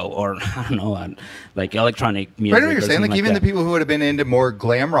disco or I don't know, like electronic music. I know what you're or saying. Like something even that. the people who would have been into more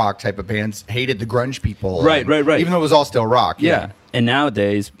glam rock type of bands hated the grunge people. Right. Even though it was all still rock. Yeah. And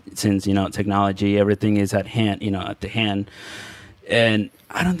nowadays, since, technology, everything is at hand, at the hand. And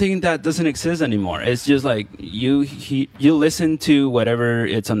I don't think that doesn't exist anymore. It's just like you listen to whatever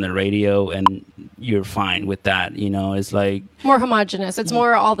it's on the radio and you're fine with that. It's like. More homogenous. It's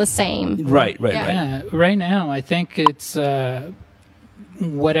more all the same. Right. Yeah, right now I think it's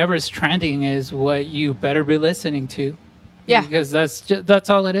whatever's trending is what you better be listening to. Yeah. Because that's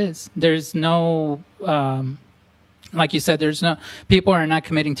all it is. There's no like you said, there's no people are not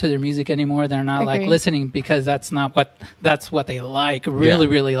committing to their music anymore. They're not like Agree. listening because that's what they like,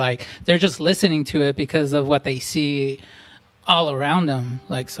 really like. They're just listening to it because of what they see all around them,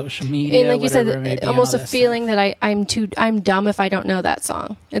 like social media, And like you said, whatever it may be, almost a all that feeling that I'm dumb if I don't know that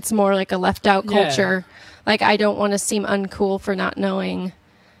song. It's more like a left out Yeah. culture. Like I don't want to seem uncool for not knowing,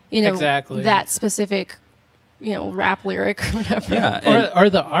 Exactly. that specific, rap lyric or whatever. Yeah, stuff. and- Or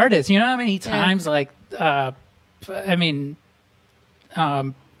the artist. You know how many times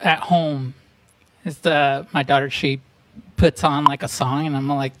at home, my daughter, she puts on like a song, and I'm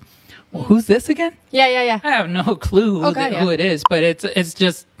like, well, who's this again? Yeah. I have no clue who it is, but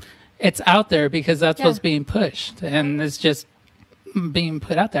it's out there because that's what's being pushed, and it's just being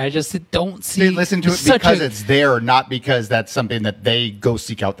put out there. I just don't see. They listen to it such because a- it's there, not because that's something that they go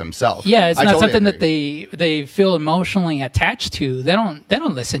seek out themselves. Yeah, it's I not totally something agree. that they feel emotionally attached to. They don't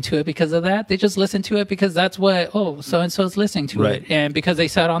listen to it because of that. They just listen to it because that's what so and so is listening to Right. it, and because they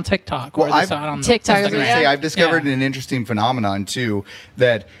saw it on TikTok or Well, they I've- saw it on TikTok is I was going to Yeah. say, I've discovered Yeah. an interesting phenomenon too,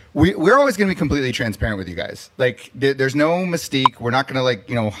 that we're always going to be completely transparent with you guys. Like, there's no mystique. We're not going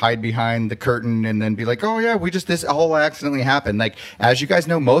to hide behind the curtain and then be like, oh yeah, this all accidentally happened. Like, as you guys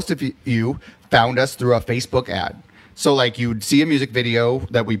know, most of you found us through a Facebook ad. So like you'd see a music video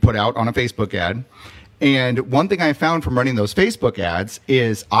that we put out on a Facebook ad. And one thing I found from running those Facebook ads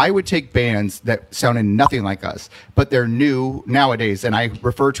is I would take bands that sounded nothing like us, but they're new nowadays. And I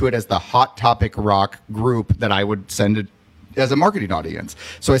refer to it as the Hot Topic Rock group that I would send it as a marketing audience.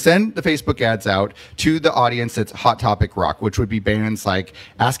 So I send the Facebook ads out to the audience that's Hot Topic Rock, which would be bands like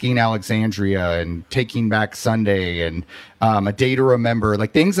Asking Alexandria and Taking Back Sunday and A Day to Remember,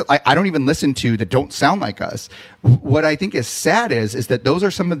 like things that I don't even listen to that don't sound like us. What I think is sad is that those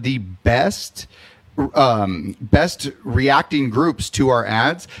are some of the best reacting groups to our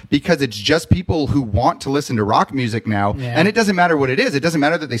ads, because it's just people who want to listen to rock music now. Yeah. And it doesn't matter what it is. It doesn't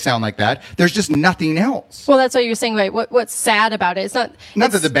matter that they sound like that. There's just nothing else. Well, that's what you're saying, right? What's sad about it? It's not.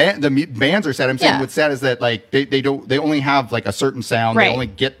 Not that it's- the bands are sad. I'm saying Yeah. what's sad is that like they only have like a certain sound. Right. They only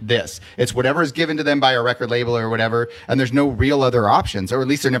get this. It's whatever is given to them by a record label or whatever, and there's no real other options, or at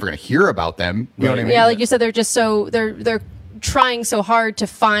least they're never going to hear about them. You know what I mean? Yeah, like you said, they're just they're trying so hard to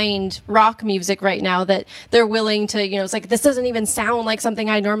find rock music right now that they're willing to, it's like, this doesn't even sound like something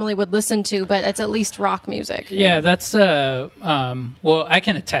I normally would listen to, but it's at least rock music. Yeah, that's well, I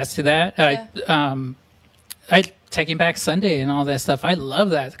can attest to that. I Taking Back Sunday and all that stuff. I love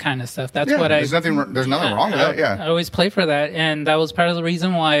that kind of stuff. That's Yeah, what there's nothing wrong with that. Yeah. I always play for that, and that was part of the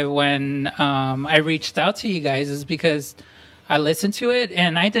reason why when I reached out to you guys is because I listened to it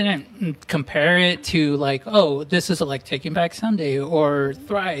and I didn't compare it to like, oh, this is like Taking Back Sunday or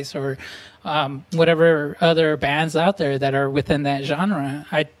Thrice or whatever other bands out there that are within that genre.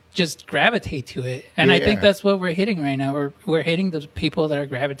 I just gravitate to it, and I think Yeah. that's what we're hitting right now. We're hitting the people that are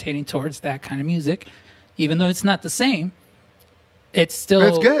gravitating towards that kind of music, even though it's not the same. It's still But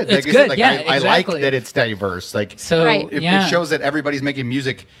it's good. It's Like I good. said, like, Yeah, I like exactly. that it's diverse. Like So Right. yeah, it shows that everybody's making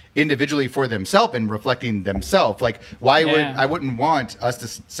music individually for themselves and reflecting themselves. Like I wouldn't want us to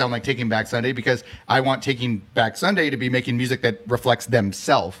sound like Taking Back Sunday, because I want Taking Back Sunday to be making music that reflects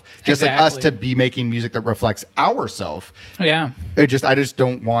themselves, just like us Exactly. to be making music that reflects ourselves. yeah. I just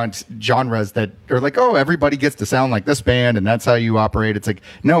don't want genres that are like, oh, everybody gets to sound like this band and that's how you operate. It's like,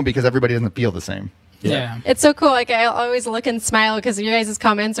 no, because everybody doesn't feel the same. Yeah. It's so cool. Like I always look and smile because your guys'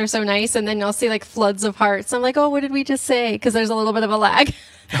 comments are so nice, and then I'll see like floods of hearts. I'm like, oh, what did we just say? Because there's a little bit of a lag.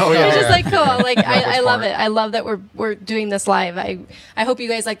 Oh yeah, It's just yeah. like cool. Like I love smart. it. I love that we're doing this live. I hope you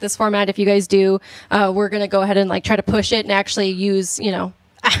guys like this format. If you guys do, we're gonna go ahead and like try to push it and actually use an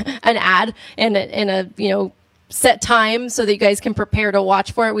ad in a set time so that you guys can prepare to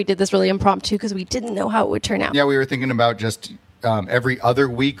watch for it. We did this really impromptu because we didn't know how it would turn out. Yeah, we were thinking about just every other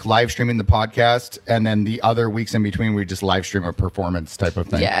week live streaming the podcast, and then the other weeks in between we just live stream a performance type of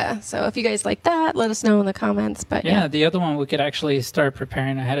thing. Yeah. So if you guys like that, let us know in the comments. But Yeah, the other one we could actually start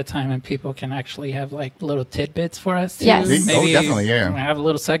preparing ahead of time, and people can actually have like little tidbits for us. Too. Yes. Oh, definitely, yeah. Have a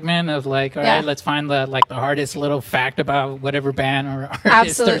little segment of like, all Yeah. right, let's find the hardest little fact about whatever band or artist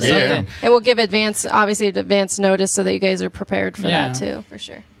Absolutely. or Yeah. something. And we'll give advance notice so that you guys are prepared for Yeah. that too, for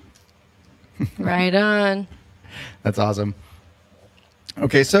sure. Right on. That's awesome.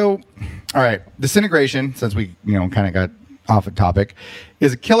 Okay, so all right, Disintegration, since we kind of got off a topic,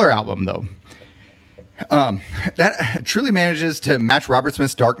 is a killer album though. That truly manages to match Robert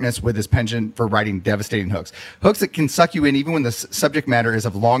Smith's darkness with his penchant for writing devastating hooks. Hooks that can suck you in even when the subject matter is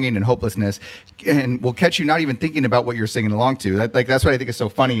of longing and hopelessness, and will catch you not even thinking about what you're singing along to. That's what I think is so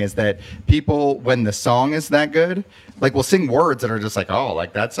funny, is that people, when the song is that good, like will sing words that are just like, oh,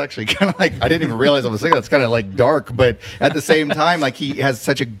 like that's actually kind of like I didn't even realize I was singing. That's kind of like dark, but at the same time, like he has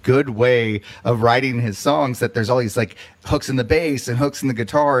such a good way of writing his songs that there's all these like hooks in the bass and hooks in the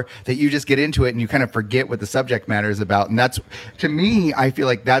guitar that you just get into it and you kind of forget what the subject matter is about. And that's, to me, I feel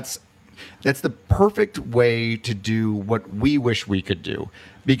like that's the perfect way to do what we wish we could do,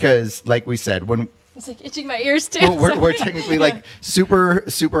 because like we said, when It's like itching my ears too. well, we're technically like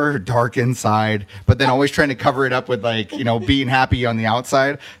super dark inside, but then always trying to cover it up with like, you know, being happy on the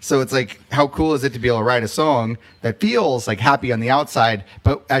outside. So it's like, how cool is it to be able to write a song that feels like happy on the outside,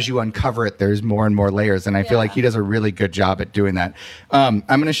 but as you uncover it, there's more and more layers. And I feel like he does a really good job at doing that. I'm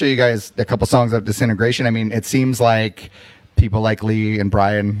going to show you guys a couple songs of Disintegration. I mean, it seems like people like Lee and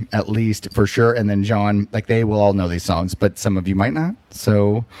Brian, at least for sure, and then John, like they will all know these songs, but some of you might not.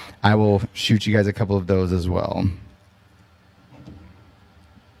 So I will shoot you guys a couple of those as well.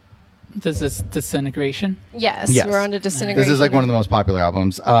 This is Disintegration. Yes, Yes. we're on to Disintegration. This is like one of the most popular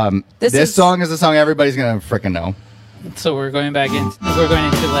albums. This This is- song is a song everybody's gonna freaking know. So we're going into like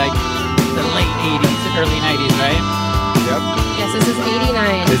the late 80s, early 90s, right? Yep. Yes, this is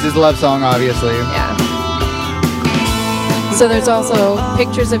 89. This is a love song, obviously. Yeah. So there's also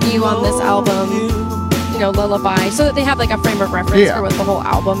pictures of you on this album, you know, Lullaby, so that they have like a frame of reference Yeah. for what the whole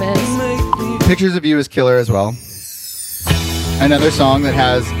album is. Pictures of You is killer as well. Another song that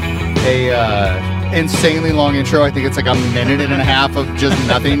has a insanely long intro. I think it's like a minute and a half of just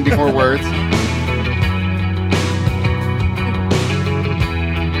nothing before words.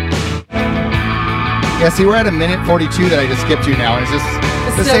 Yeah, see, we're at a minute 42 that I just skipped to now. And it's just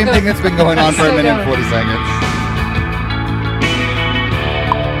the still same going. thing that's been going on for a Still minute and going. 40 seconds.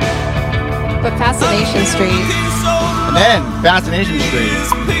 But Fascination Street, And then Fascination Street.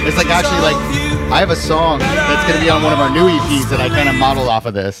 It's like actually like I have a song that's going to be on one of our new EPs that I kind of modeled off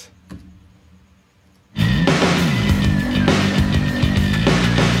of this.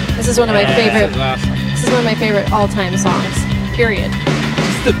 this is one of my favorite. This is awesome. This is one of my favorite all-time songs. Period.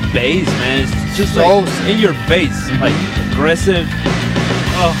 Just the bass, man. It's just So like in your face, like aggressive.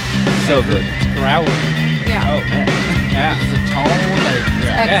 Oh, so good. Growling. Yeah. Oh man. Yeah. The tone, like,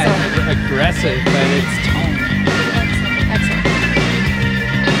 Excellent. Yeah, it's aggressive, but it's tone.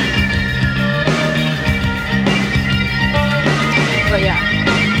 Excellent. But yeah.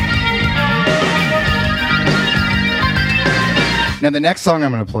 Now, the next song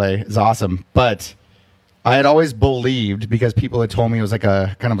I'm going to play is awesome, but I had always believed, because people had told me it was like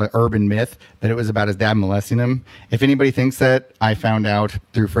a kind of an urban myth, that it was about his dad molesting him. If anybody thinks that, I found out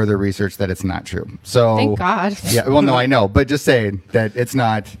through further research that it's not true. So, Thank God. Yeah, well, no, I know, but just saying that it's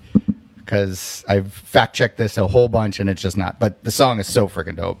not, because I've fact checked this a whole bunch and it's just not. But the song is so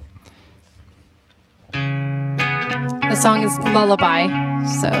freaking dope. The song is Lullaby,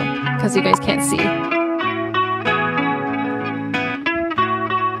 so because you guys can't see.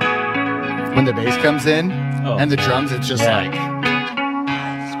 When the bass comes in Oh. and the drums, it's just Yeah.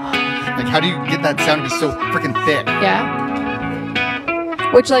 like how do you get that sound to be so freaking thick? Yeah.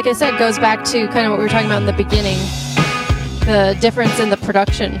 Which, like I said, goes back to kind of what we were talking about in the beginning. The difference in the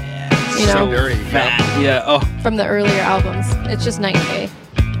production, you So know, dirty. Fat. Yeah. Oh. from the earlier albums. It's just night and day.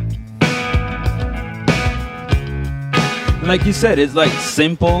 Like you said, it's like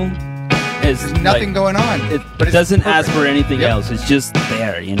simple. It's There's nothing like, going on. It but it's doesn't ask perfect. for anything Yep. else. It's just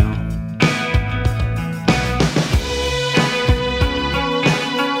there, you know.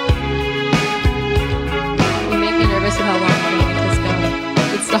 You make me nervous with how long we're going to get this going.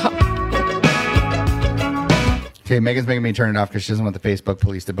 Good stop. Okay, Megan's making me turn it off because she doesn't want the Facebook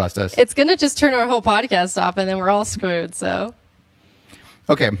police to bust us. It's going to just turn our whole podcast off, and then we're all screwed, so.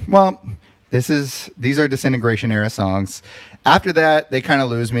 Okay, well, these are Disintegration era songs. After that, they kind of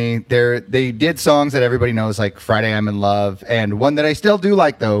lose me. They did songs that everybody knows, like Friday I'm in Love, and one that I still do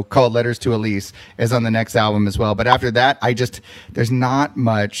like though, called Letters to Elise, is on the next album as well. But after that, there's not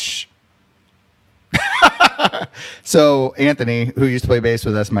much. So Anthony, who used to play bass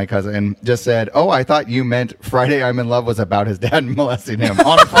with us, my cousin, just said, "Oh, I thought you meant Friday I'm in Love was about his dad molesting him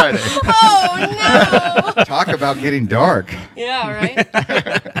on a Friday." Oh, no! Talk about getting dark. Yeah,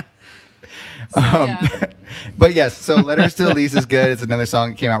 right? So, yeah. But yes, so Letters to Elise is good. It's another song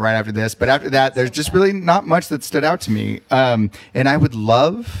that came out right after this. But after that, there's just really not much that stood out to me. And I would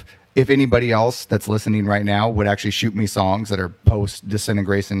love if anybody else that's listening right now would actually shoot me songs that are post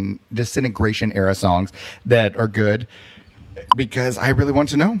disintegration era songs that are good, because I really want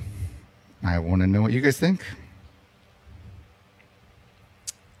to know. I want to know what you guys think.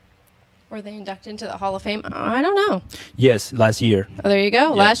 Were they inducted into the Hall of Fame? I don't know. Yes, last year. Oh, there you go.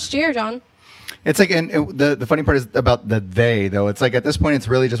 Yeah. Last year, John. It's like, and the funny part is about the they though. It's like at this point, it's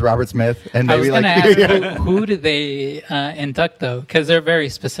really just Robert Smith and I was maybe going like to ask who do they induct though? Because they're very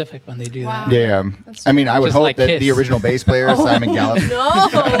specific when they do Wow. that. yeah. I mean, I would Just hope like that Kiss. the original bass player Simon Gallup, No.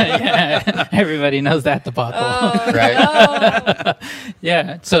 Yeah, everybody knows that debacle. right? No.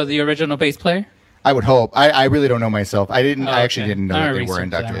 Yeah. So the original bass player. I would hope. I really don't know myself. I didn't. Oh, I actually okay. didn't know I'm that gonna they were research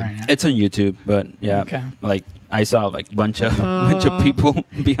that inducted. right now. It's on YouTube, but yeah, Okay. like I saw like bunch of people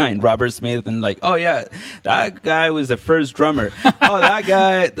behind Robert Smith, and like, oh yeah, that guy was the first drummer. Oh, that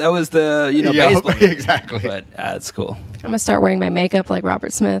guy, that was the Yeah, bass player. exactly. But that's cool. I'm gonna start wearing my makeup like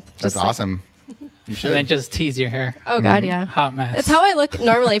Robert Smith. That's Just like- awesome. You should. And then just tease your hair. oh God, yeah. Hot mess. That's how I look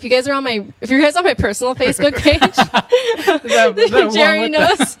normally. If you guys are on my personal Facebook page, That one Jerry with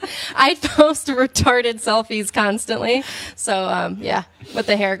knows I post retarded selfies constantly. So yeah, with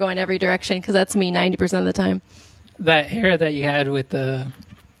the hair going every direction because that's me 90% of the time. that hair that you had with the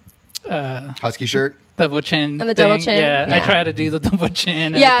Husky shirt. double chin. And the double thing. chin. Yeah, I Yeah. tried to do the double chin.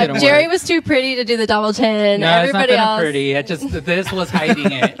 And it Yeah, didn't Jerry work. was too pretty to do the double chin. No, it's not Everybody that I'm else, pretty. I just this was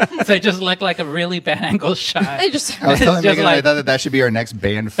hiding it, so it just looked like a really bad angle shot. I just I was telling It's just Megan I like- thought that should be our next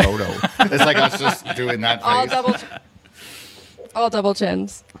band photo. It's like us just doing that all face. all double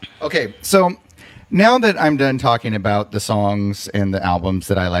chins. Okay, so now that I'm done talking about the songs and the albums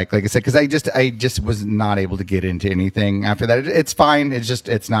that I like I said, because I just was not able to get into anything after that. It's fine.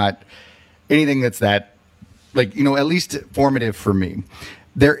 It's not anything that's that like at least formative for me.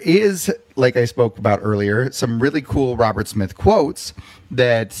 There is, like I spoke about earlier, some really cool Robert Smith quotes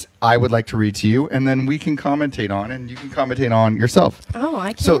that I would like to read to you, and then we can commentate on, and you can commentate on yourself. Oh, I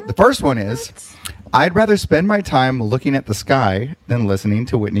can't. So the first one is, I'd rather spend my time looking at the sky than listening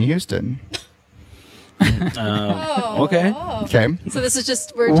to Whitney Houston. Okay. Okay. So this is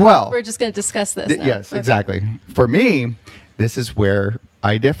just Well, we're just going to discuss this. now. Yes, Okay. exactly. For me, this is where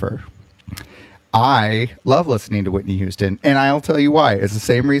I differ. I love listening to Whitney Houston, and I'll tell you why. It's the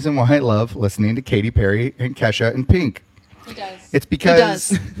same reason why I love listening to Katy Perry and Kesha and Pink. He does. It's He because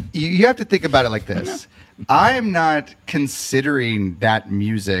does. you have to think about it like this. I am not considering that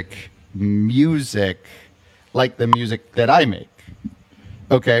music like the music that I make.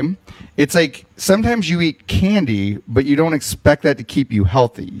 Okay? It's like sometimes you eat candy, but you don't expect that to keep you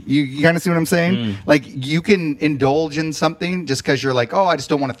healthy. You kind of see what I'm saying? Like you can indulge in something just because you're like, oh, I just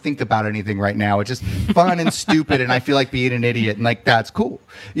don't want to think about anything right now. It's just fun and stupid, and I feel like being an idiot, and like that's cool.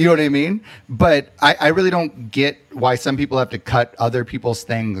 You know what I mean? But I really don't get why some people have to cut other people's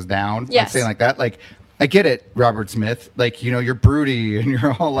things down. Like Yes. saying like that. Like I get it, Robert Smith. Like you're broody and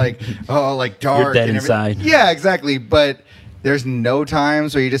you're all like, oh, like dark. You're dead and everything. inside. Yeah, exactly. But there's no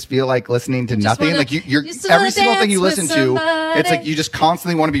times where you just feel like listening to nothing. wanna- Like you're just wanna every single thing you dance with listen to, it's like somebody. you just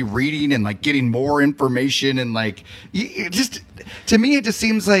constantly want to be reading and like getting more information and like it just to me it just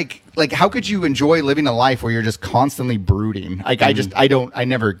seems like how could you enjoy living a life where you're just constantly brooding? Like I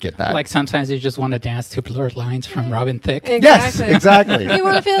never get that. Like sometimes you just want to dance to Blurred Lines from Robin Thicke. yes, exactly. You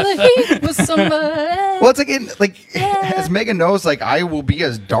want to feel the heat with somebody. Well, it's like as Megan knows, like I will be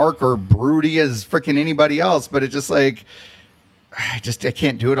as dark or broody as freaking anybody else, but it's just like I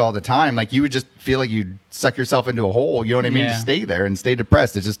can't do it all the time. Like you would just feel like you'd suck yourself into a hole. You know what I mean? Yeah. Just stay there and stay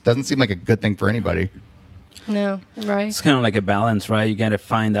depressed. It just doesn't seem like a good thing for anybody. No, right. It's kind of like a balance, right? You got to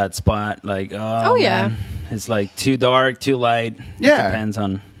find that spot. Like, Oh, yeah. man, it's like too dark, too light. Yeah. It depends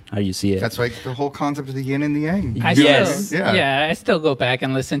on how you see it. That's like the whole concept of the yin and the yang. I Yes. still, Yeah. I still go back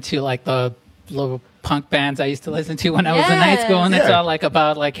and listen to like the little punk bands I used to listen to when I was in high school, and it's Yeah. all like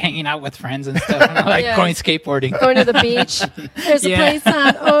about like hanging out with friends and stuff, and like Yeah. going skateboarding. Going to the beach. There's Yeah. a place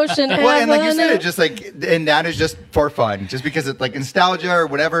on Ocean Well, and like you said, Avenue. it just like, and that is just for fun, just because it's like nostalgia or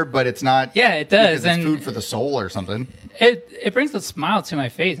whatever, but it's not. Yeah, it does, because it's and- food for the soul or something. It brings a smile to my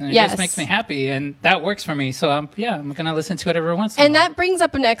face, and it Yes. just makes me happy, and that works for me. So I'm gonna listen to it every once in a And while. that brings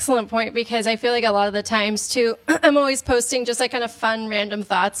up an excellent point because I feel like a lot of the times too, I'm always posting just like kind of fun, random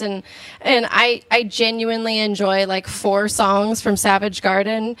thoughts, and I genuinely enjoy like 4 songs from Savage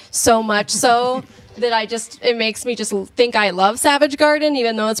Garden so much so that it makes me just think I love Savage Garden,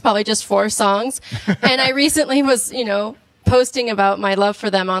 even though it's probably just 4 songs. And I recently was, posting about my love for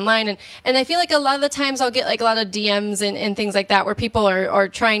them online, and I feel like a lot of the times I'll get like a lot of DMs and things like that where people are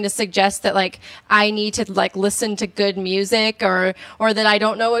trying to suggest that like I need to like listen to good music or that I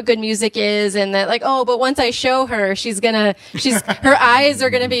don't know what good music is, and that like, oh, but once I show her, her eyes are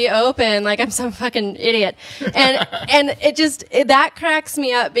gonna be open like I'm some fucking idiot, and that cracks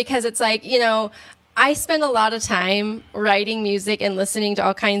me up because it's like, I spend a lot of time writing music and listening to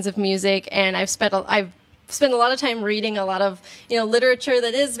all kinds of music, and I've spend a lot of time reading a lot of, literature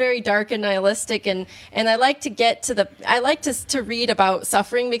that is very dark and nihilistic, and I like to get to I like to read about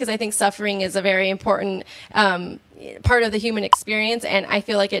suffering, because I think suffering is a very important part of the human experience, and I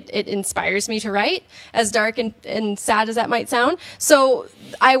feel like it inspires me to write, as dark and sad as that might sound. So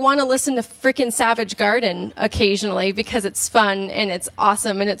I want to listen to freaking Savage Garden occasionally, because it's fun and it's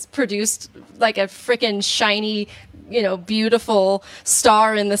awesome and it's produced like a freaking shiny, beautiful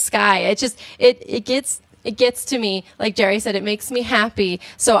star in the sky. It gets to me. Like Jerry said, it makes me happy.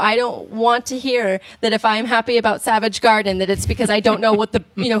 So I don't want to hear that if I'm happy about Savage Garden, that it's because I don't know what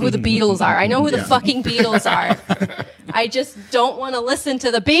who the Beatles are. I know who the fucking Beatles are. I just don't want to listen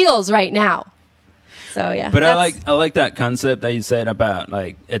to the Beatles right now. So yeah. But I like that concept that you said about,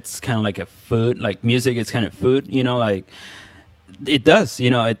 like, it's kind of like a food, like music is kind of food, like it does,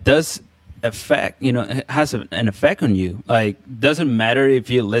 it does affect, it has an effect on you. Like, doesn't matter if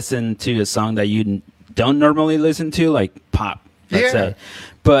you listen to a song that you don't normally listen to, like pop, let's say,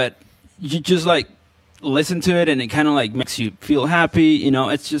 but you just like listen to it and it kind of like makes you feel happy.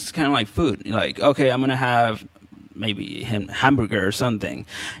 It's just kind of like food. Like, okay, I'm gonna have maybe hamburger or something.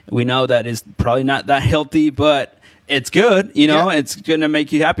 We know that is probably not that healthy, but it's good. It's gonna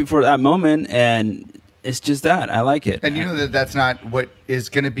make you happy for that moment, and it's just that I like it. And that's not what is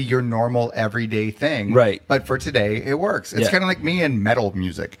going to be your normal everyday thing, right? But for today, it works. It's kind of like me and metal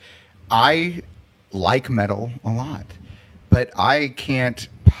music. I like metal a lot, but I can't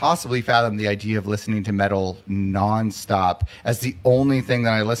possibly fathom the idea of listening to metal nonstop as the only thing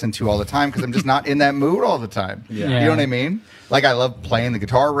that I listen to all the time, because I'm just not in that mood all the time. You know what I mean? Like, I love playing the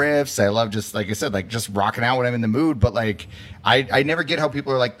guitar riffs. I love just, like I said, like just rocking out when I'm in the mood. But like, I never get how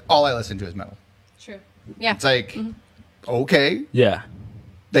people are like, all I listen to is metal. True. Yeah. It's like, okay. Yeah.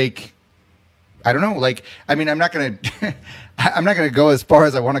 Like, I don't know. Like, I mean, I'm not gonna go as far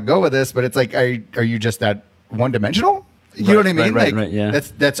as I want to go with this, but it's like, are you just that one dimensional? You know what I mean? Right, yeah.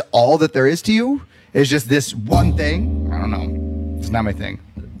 That's all that there is to you. Is just this one thing. I don't know. It's not my thing.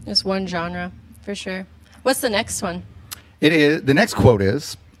 Just one genre, for sure. What's the next one? The next quote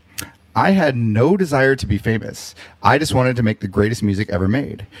is, "I had no desire to be famous. I just wanted to make the greatest music ever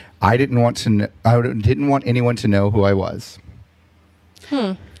made. I didn't want anyone to know who I was."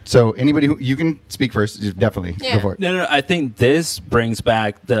 So anybody you can speak first, definitely go for it. No, I think this brings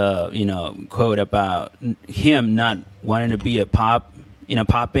back the quote about him not wanting to be a pop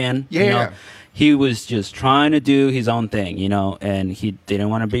band. Yeah. He was just trying to do his own thing, and he didn't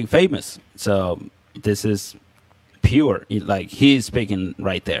want to be famous. So this is pure, like he's speaking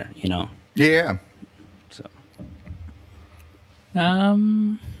right there, Yeah. So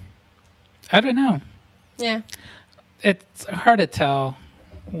I don't know. Yeah. It's hard to tell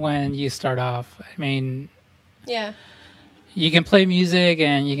when you start off. I mean, yeah, you can play music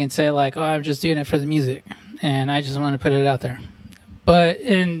and you can say like, oh, I'm just doing it for the music and I just want to put it out there. But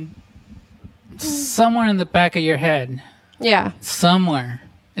somewhere in the back of your head, somewhere,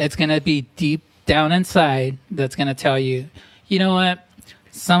 it's going to be deep down inside that's going to tell you, you know what,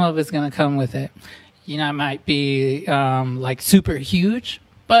 some of it's going to come with it. It might be like super huge,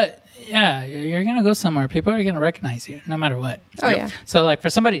 but yeah, you're going to go somewhere. People are going to recognize you no matter what. Oh, yeah. So, like,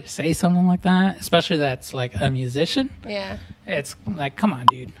 for somebody to say something like that, especially that's, like, a musician, it's like, come on,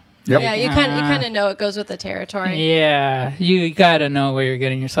 dude. Yep. Yeah, you kind of know it goes with the territory. Yeah, you got to know what you're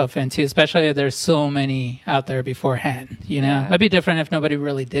getting yourself into, especially if there's so many out there beforehand, It'd be different if nobody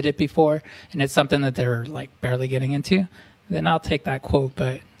really did it before and it's something that they're, like, barely getting into. Then I'll take that quote,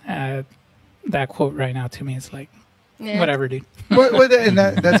 but that quote right now to me is like, whatever, dude. And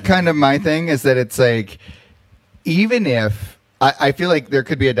that's kind of my thing, is that it's like, even if I feel like there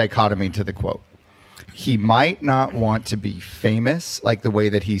could be a dichotomy to the quote. He might not want to be famous like the way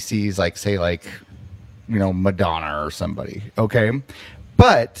that he sees, like, say, like, Madonna or somebody. Okay.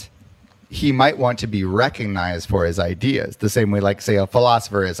 But he might want to be recognized for his ideas the same way, like, say, a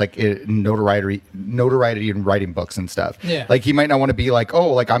philosopher is, like, notoriety in writing books and stuff. Yeah. Like, he might not want to be like,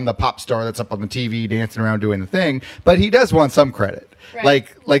 oh, like, I'm the pop star that's up on the TV dancing around doing the thing, but he does want some credit. Right.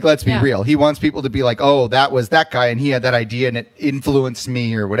 Like, let's be real. He wants people to be like, oh, that was that guy and he had that idea and it influenced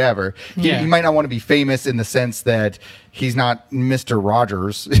me or whatever. He might not want to be famous in the sense that he's not Mr.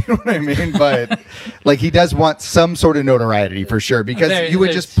 Rogers, you know what I mean? But like, he does want some sort of notoriety for sure, because you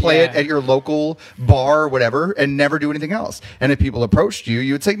would just play it at your local bar or whatever and never do anything else. And if people approached you,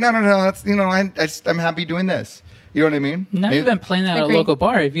 you would say, no, that's, I'm happy doing this. You know what I mean? Not even playing that at a local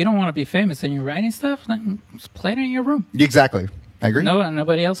bar. If you don't want to be famous and you're writing stuff, then just play it in your room. Exactly. I agree. No,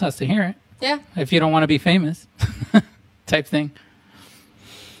 nobody else has to hear it. Yeah. If you don't want to be famous, type thing.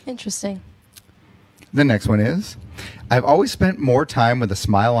 Interesting. The next one is, I've always spent more time with a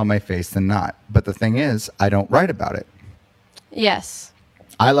smile on my face than not. But the thing is, I don't write about it. Yes.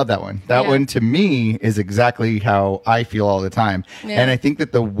 I love that one. That Yeah. one to me is exactly how I feel all the time. Yeah. And I think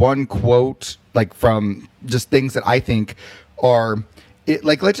that the one quote, like from just things that I think are,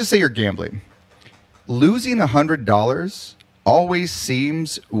 like, let's just say you're gambling. Losing $100 always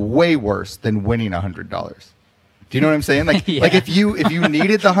seems way worse than winning $100. Do you know what I'm saying? Like, Yeah. like if you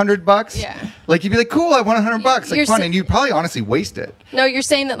needed the $100, Yeah. like you'd be like, cool, I won $100, like You're fun, sa- and you'd probably honestly waste it. No, you're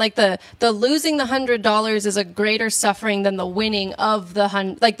saying that like the losing the $100 is a greater suffering than the winning of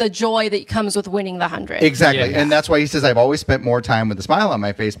the like the joy that comes with winning the 100. Exactly. Yeah. And that's why he says, I've always spent more time with a smile on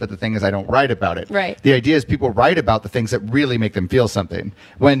my face, but the thing is, I don't write about it. Right. The idea is people write about the things that really make them feel something.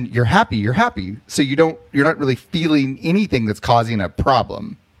 When you're happy, you're happy. So you're not really feeling anything that's causing a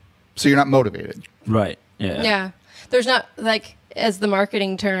problem. So you're not motivated. Right. Yeah. Yeah. There's not, like, as the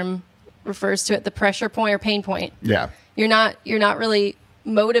marketing term refers to it, the pressure point or pain point. Yeah. You're not really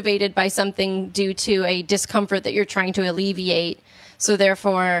motivated by something due to a discomfort that you're trying to alleviate. So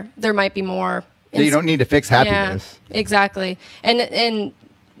therefore, there might be more. You don't need to fix happiness. Yeah, exactly. And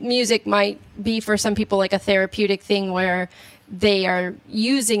music might be for some people like a therapeutic thing where they are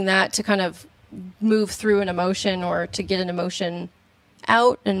using that to kind of move through an emotion or to get an emotion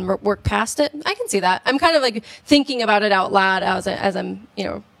out and work past it. I can see that. I'm kind of like thinking about it out loud as I'm,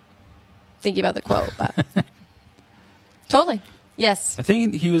 thinking about the quote. But totally. Yes. I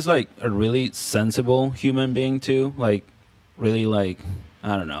think he was like a really sensible human being too. Like, really, like,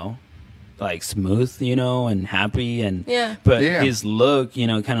 I don't know, like smooth, and happy, and Yeah. But Yeah. his look,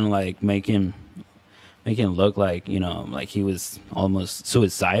 kind of like make him look like like he was almost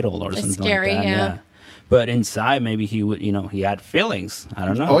suicidal or something scary, like that. yeah. But inside, maybe he would, he had feelings. I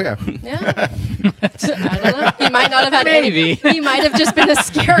don't know. Oh, yeah. Yeah. I don't know. He might not have had Maybe. He might have just been a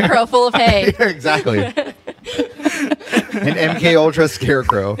scarecrow full of hay. Exactly. An MK Ultra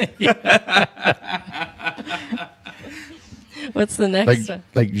scarecrow. What's the next one?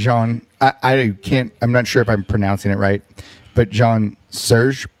 Like Jean, I'm not sure if I'm pronouncing it right, but Jean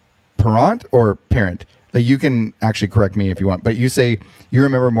Serge Parent or Parent. Like, you can actually correct me if you want, but you say you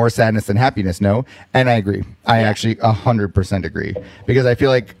remember more sadness than happiness, no? And I agree. I actually 100% agree, because I feel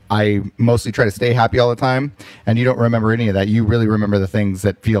like I mostly try to stay happy all the time, and you don't remember any of that. You really remember the things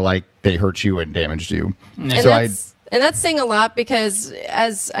that feel like they hurt you and damaged you. And So and that's saying a lot, because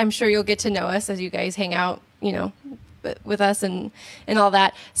as I'm sure you'll get to know us as you guys hang out, with us and all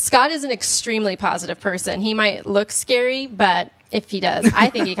that. Scott is an extremely positive person. He might look scary, but if he does, I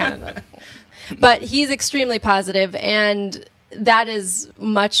think he kind of looks. But he's extremely positive, and that is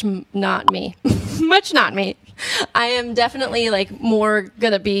much not me. Much not me. I am definitely like more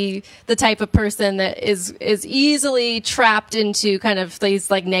gonna be the type of person that is easily trapped into kind of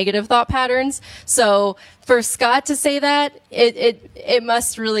these like negative thought patterns. So for Scott to say that, it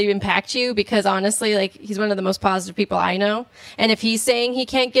must really impact you, because honestly, like, he's one of the most positive people I know. And if he's saying he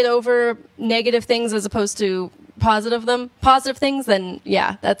can't get over negative things as opposed to positive things, then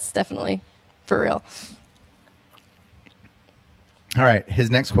yeah, that's definitely for real. All right. His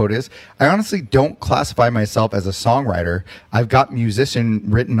next quote is, I honestly don't classify myself as a songwriter. I've got musician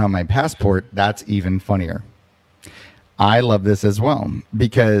written on my passport. That's even funnier. I love this as well,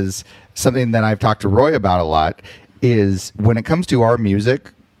 because something that I've talked to Roy about a lot is when it comes to our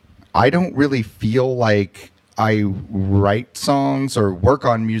music, I don't really feel like I write songs or work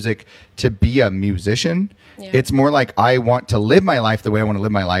on music to be a musician. Yeah. It's more like I want to live my life the way I want to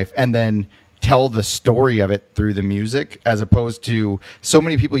live my life, and then tell the story of it through the music, as opposed to so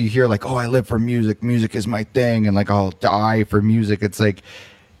many people you hear like, oh, I live for music. Music is my thing. And like, I'll die for music. It's like,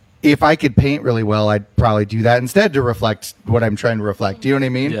 if I could paint really well, I'd probably do that instead to reflect what I'm trying to reflect. Do you know what I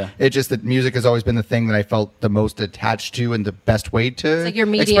mean? Yeah. It's just that music has always been the thing that I felt the most attached to and the best way to like your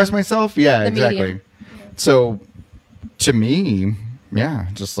medium. express myself. Yeah, The exactly. medium. So to me, yeah,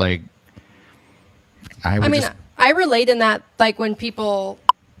 just like, I relate in that, like, when people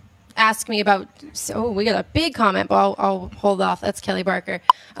ask me about, we got a big comment, but I'll hold off. That's Kelly Barker.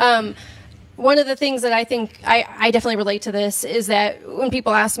 One of the things that I think I definitely relate to this is that when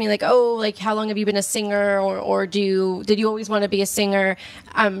people ask me like, oh, like, how long have you been a singer, or did you always want to be a singer?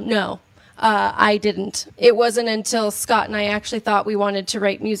 No. I didn't. It wasn't until Scott and I actually thought we wanted to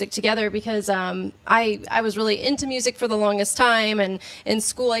write music together, because I was really into music for the longest time, and in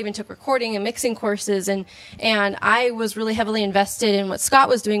school I even took recording and mixing courses, and I was really heavily invested in what Scott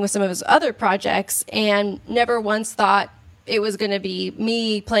was doing with some of his other projects, and never once thought it was going to be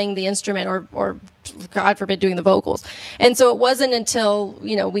me playing the instrument or God forbid doing the vocals. And so it wasn't until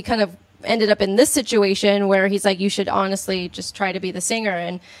we kind of ended up in this situation where he's like, you should honestly just try to be the singer.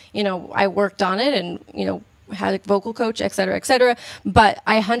 And, I worked on it, and, had a vocal coach, et cetera, et cetera. But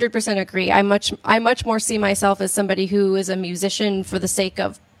I 100% agree. I much more see myself as somebody who is a musician for the sake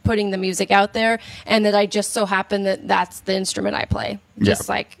of putting the music out there, and that I just so happen that that's the instrument I play. Just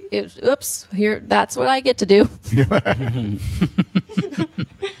like, oops, here, that's what I get to do.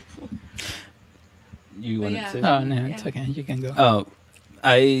 You want Yeah. to? Oh no, it's okay. You can go. Oh,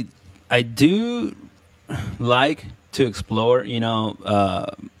 I do like to explore,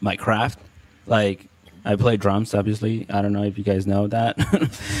 my craft. Like, I play drums, obviously. I don't know if you guys know that,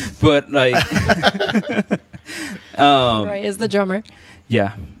 but like, Roy is the drummer.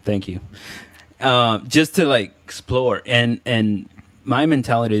 yeah, thank you. Just to like explore, and my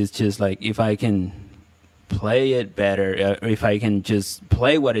mentality is just like, if I can play it better, or if I can just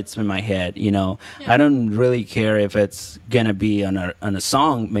play what it's in my head, I don't really care if it's gonna be on a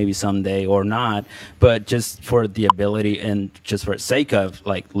song maybe someday or not, but just for the ability and just for the sake of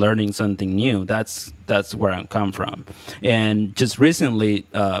like learning something new, that's where I come from. And just recently,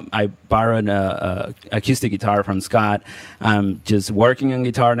 I borrowed a acoustic guitar from Scott. I'm just working on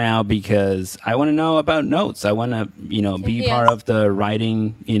guitar now because I want to know about notes. I want to, be part of the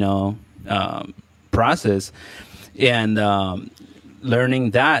writing, process, and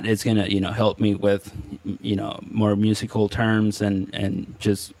learning that is gonna help me with more musical terms and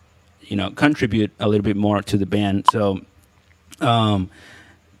just contribute a little bit more to the band. So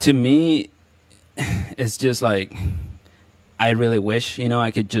to me, it's just like, I really wish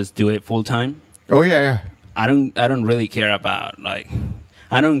I could just do it full time. Oh yeah. I don't really care about, like,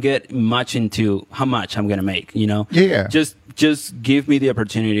 I don't get much into how much I'm gonna make. Yeah. Just give me the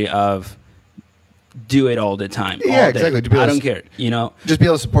opportunity of do it all the time. Yeah, all day. exactly. I don't care. Just be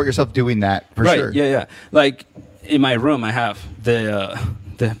able to support yourself doing that for Right? sure. Yeah. Like in my room, I have the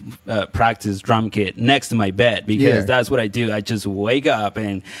practice drum kit next to my bed because that's what I do. I just wake up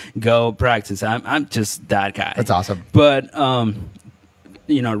and go practice. I'm just that guy. That's awesome. But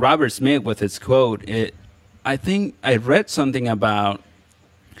Robert Smith with his quote, I think I read something about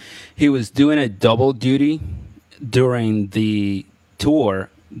he was doing a double duty during the tour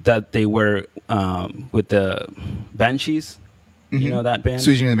that they were with the Banshees. You know that band?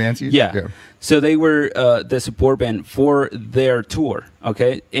 Susie and the Banshees? Yeah. So they were the support band for their tour,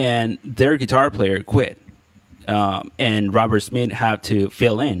 okay? And their guitar player quit. And Robert Smith had to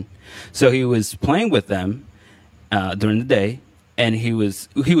fill in. So he was playing with them during the day, and he was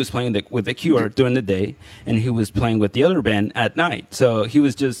playing with The Cure during the day, and he was playing with the other band at night. So he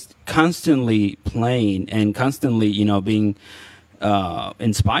was just constantly playing and constantly, being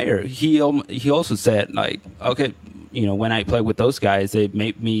inspired. He also said, like, okay, when I play with those guys, they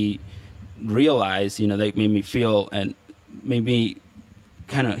made me realize, they made me feel and made me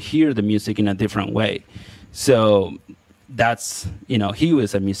kind of hear the music in a different way. So that's, he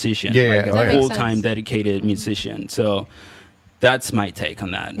was a musician, like a full-time dedicated musician. So that's my take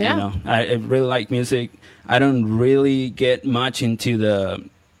on that. Yeah. I really like music. I don't really get much into the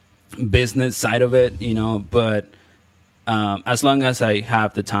business side of it, but as long as I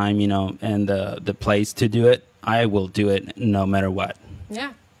have the time, and the place to do it, I will do it no matter what.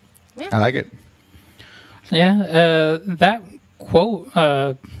 Yeah. I like it. Yeah, that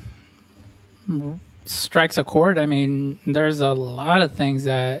quote strikes a chord. I mean, there's a lot of things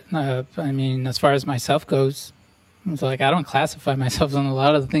that, as far as myself goes, it's like I don't classify myself on a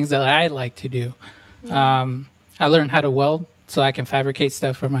lot of the things that I like to do. I learned how to weld so I can fabricate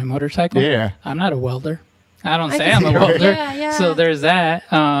stuff for my motorcycle. Yeah. I'm not a welder. I don't say I'm a welder. Yeah. So there's that.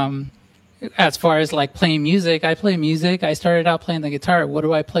 As far as like playing music, I play music. I started out playing the guitar. What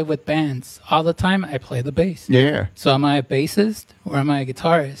do I play with bands? All the time I play the bass. Yeah. So am I a bassist or am I a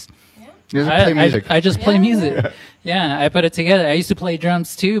guitarist? You just play music. I just play music. Yeah, I put it together. I used to play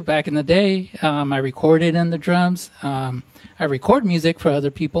drums too back in the day. I recorded in the drums. I record music for other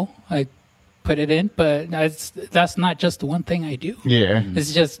people. I put it in, but that's not just the one thing I do. Yeah.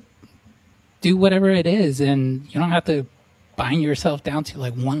 It's just do whatever it is, and you don't have to bind yourself down to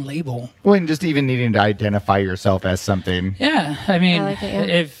like one label. Well, and just even needing to identify yourself as something. Yeah, I mean, I like it,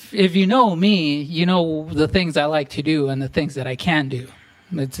 yeah. if you know me, you know the things I like to do and the things that I can do.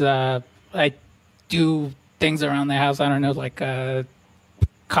 It's I do things around the house. I don't know, like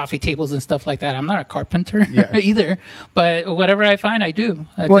coffee tables and stuff like that. I'm not a carpenter either, but whatever I find, I do.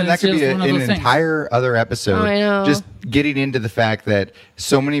 Well, and that It's could be just one of an those things. entire other episode. I know. Just getting into the fact that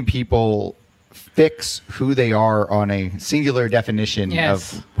so many people fix who they are on a singular definition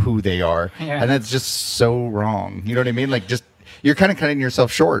Yes. of who they are. Yeah. And that's just so wrong. You know what I mean? Like, just, you're kind of cutting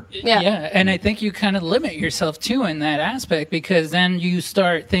yourself short. Yeah. And I think you kind of limit yourself too in that aspect, because then you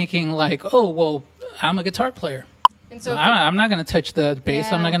start thinking like, oh, well, I'm a guitar player. And so I'm not going to touch the bass.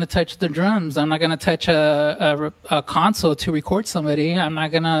 I'm Yeah. not going to touch the drums. I'm not going to touch a console to record somebody. I'm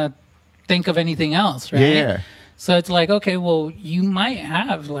not going to think of anything else, right? Yeah. So it's like, okay, well, you might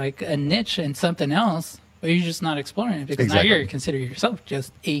have like a niche in something else, but you're just not exploring it because Exactly. now you're considering yourself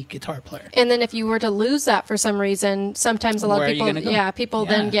just a guitar player. And then if you were to lose that for some reason, sometimes a lot Where are of you people, gonna go? people Yeah.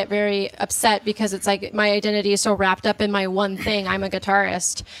 then get very upset because it's like my identity is so wrapped up in my one thing. I'm a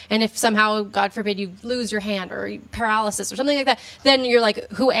guitarist. And if somehow, God forbid, you lose your hand or paralysis or something like that, then you're like,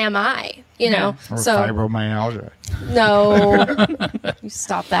 who am I? You know? Or So, fibromyalgia. no, you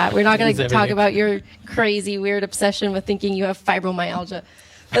stop that. We're not going It's to talk everything. about your crazy, weird obsession with thinking you have fibromyalgia.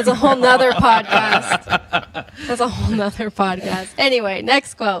 That's a whole nother podcast. That's a whole nother podcast. Anyway,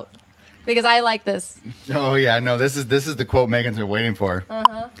 next quote, because I like this. Oh yeah, no, this is the quote Megan's been waiting for.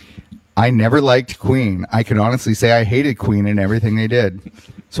 I never liked Queen. I can honestly say I hated Queen and everything they did.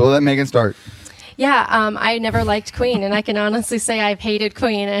 So we'll let Megan start. Yeah, I never liked Queen, and I can honestly say I've hated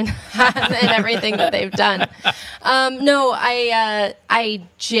Queen and and everything that they've done. No, I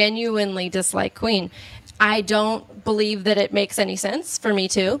genuinely dislike Queen. I don't believe that it makes any sense for me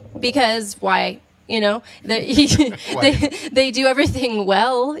to, because why? You know, they do everything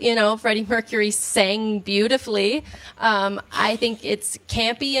well. You know, Freddie Mercury sang beautifully. I think it's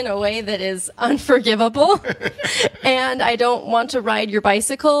campy in a way that is unforgivable. And I don't want to ride your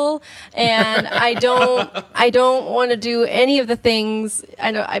bicycle. And I don't want to do any of the things.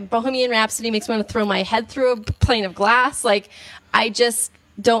 I know Bohemian Rhapsody makes me want to throw my head through a plane of glass. Like, I just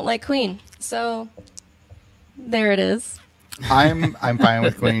don't like Queen. So there it is. I'm fine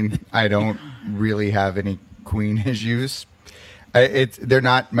with Queen. I don't really have any Queen issues. They're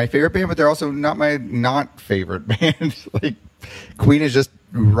not my favorite band, but they're also not my not favorite band. Like, Queen is just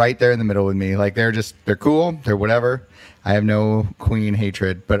right there in the middle with me. Like, they're cool. They're whatever. I have no Queen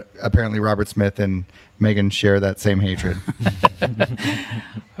hatred, but apparently Robert Smith and Megan share that same hatred.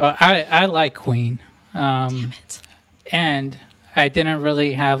 Well, I like Queen. And I didn't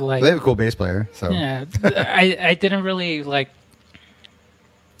really have like, They have a cool bass player, so yeah, I didn't really like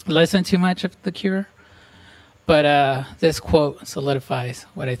listen too much of The Cure. But this quote solidifies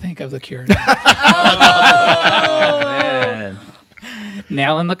what I think of The Cure. Man.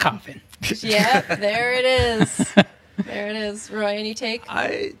 Nail in the coffin. Yep, there it is. There it is. Roy, any take?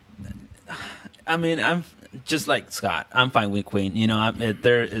 I mean, I'm just like Scott. I'm fine with Queen. You know,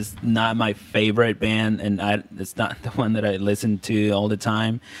 there is not my favorite band, and it's not the one that I listen to all the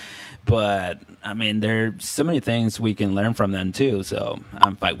time. But I mean, there's so many things we can learn from them too. So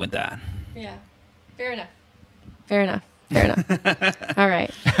I'm fine with that. Yeah. Fair enough. Fair enough. Fair enough. All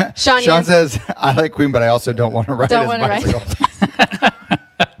right. Sean, Sean you says, I like Queen, but I also don't want to ride Don't his wanna ride- bicycle.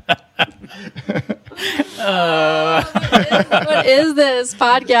 what is this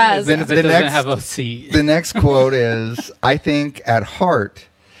podcast? Then- Because it The doesn't next- have a seat. The next quote is, I think at heart,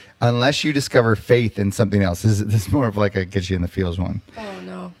 unless you discover faith in something else, this is more of like a get you in the feels one. Oh,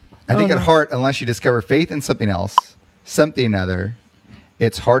 no. I think Oh, at no. heart, unless you discover faith in something else, something other,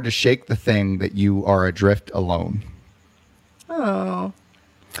 it's hard to shake the thing that you are adrift alone. Oh.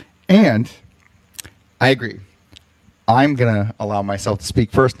 And I agree. I'm going to allow myself to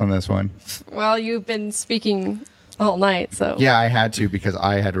speak first on this one. Well, you've been speaking all night, so. Yeah, I had to because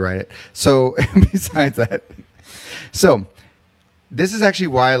I had to write it. So besides that, so this is actually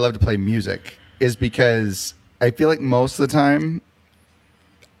why I love to play music, is because I feel like most of the time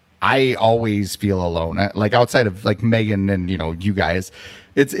I always feel alone. Like, outside of like Megan and, you know, you guys,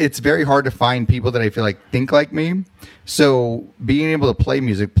 it's very hard to find people that I feel like think like me. So being able to play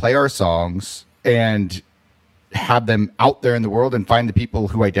music, play our songs, and have them out there in the world and find the people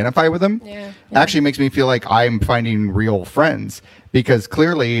who identify with them Yeah. actually makes me feel like I'm finding real friends, because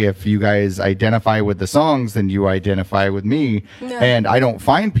clearly if you guys identify with the songs, then you identify with me. Yeah. And I don't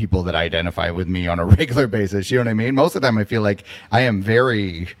find people that identify with me on a regular basis. You know what I mean? Most of the time I feel like I am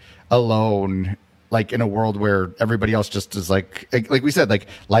very alone, like in a world where everybody else just is like we said, like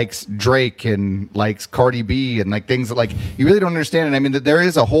likes Drake and likes Cardi B and like things that like you really don't understand. And I mean, that there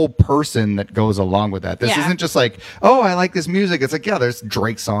is a whole person that goes along with that. This Yeah. isn't just like, oh, I like this music. It's like, yeah, there's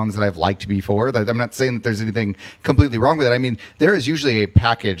Drake songs that I've liked before. I'm not saying that there's anything completely wrong with it. I mean, there is usually a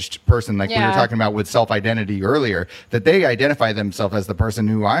packaged person, like we were Yeah. talking about with self-identity earlier, that they identify themselves as the person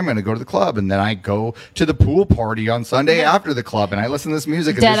who I'm going to go to the club, and then I go to the pool party on Sunday after the club, and I listen to this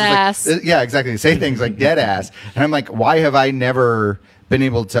music. And Dead this is like- ass. yeah, exactly. Say things like dead ass. And I'm like, why have I never been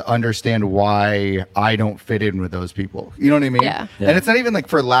able to understand why I don't fit in with those people? You know what I mean? Yeah. And it's not even like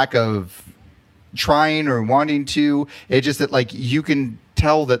for lack of trying or wanting to. It's just that like you can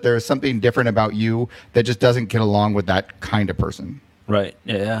tell that there's something different about you that just doesn't get along with that kind of person. Right.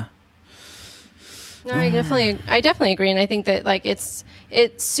 Yeah. No, I definitely agree, and I think that like it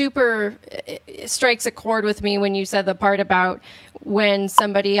strikes a chord with me when you said the part about when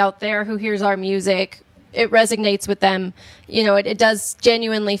somebody out there who hears our music, it resonates with them. You know, it does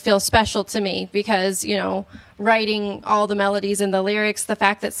genuinely feel special to me because, you know, writing all the melodies and the lyrics, the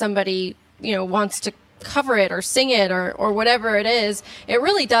fact that somebody, you know, wants to cover it or sing it or whatever it is, it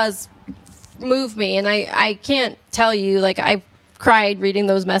really does move me. And I can't tell you, like, I've cried reading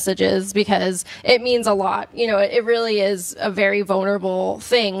those messages because it means a lot. You know, it really is a very vulnerable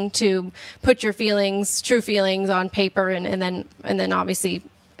thing to put your feelings, true feelings, on paper and then obviously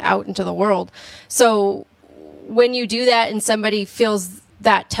out into the world. So when you do that and somebody feels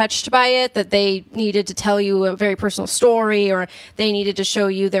that touched by it, that they needed to tell you a very personal story or they needed to show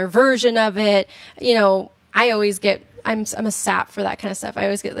you their version of it, you know, I always get, I'm a sap for that kind of stuff. I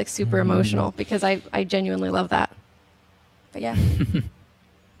always get like super emotional because I genuinely love that. But yeah.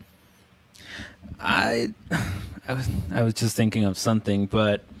 I was just thinking of something,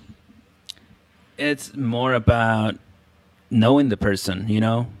 but it's more about knowing the person, you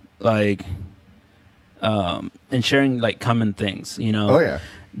know, like, and sharing like common things, you know. Oh yeah.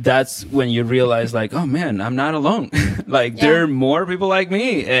 That's when you realize like, oh man, I'm not alone. Like there are more people like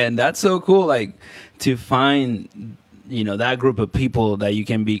me, and that's so cool. Like to find, you know, that group of people that you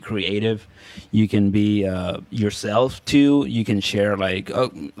can be creative, you can be yourself too. You can share like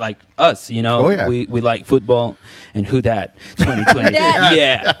us, you know. Oh, yeah. We like football and who dat 2020.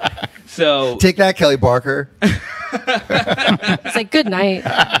 Yeah. So take that, Kelly Barker. It's like good night.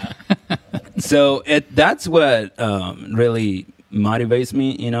 So that's what really motivates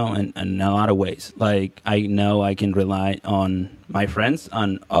me, you know, in a lot of ways. Like I know I can rely on my friends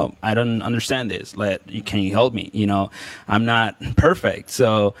on, oh, I don't understand this. Can you help me? You know, I'm not perfect.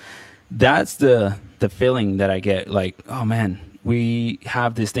 So that's the feeling that I get, like, oh man, we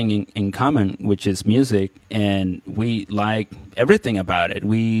have this thing in common, which is music, and we like everything about it.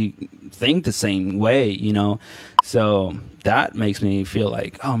 We think the same way, you know. So that makes me feel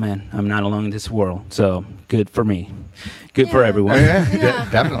like, oh man, I'm not alone in this world. So good for me. Good for everyone. Oh, yeah.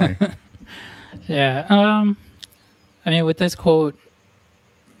 Definitely. Yeah. I mean, with this quote,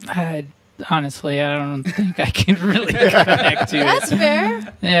 honestly, I don't think I can really connect to it. That's fair.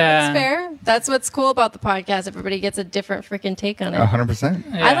 Yeah. That's fair. That's what's cool about the podcast. Everybody gets a different freaking take on it.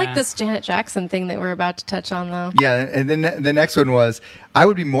 100%. Yeah. I like this Janet Jackson thing that we're about to touch on, though. Yeah, and then the next one was, I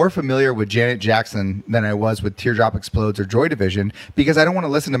would be more familiar with Janet Jackson than I was with Teardrop Explodes or Joy Division because I don't want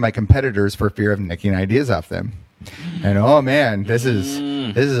to listen to my competitors for fear of nicking ideas off them. And oh man, this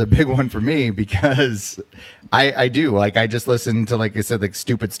is a big one for me because I do, like, I just listen to, like I said, like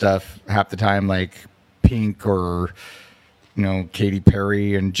stupid stuff half the time, like Pink or, you know, Katy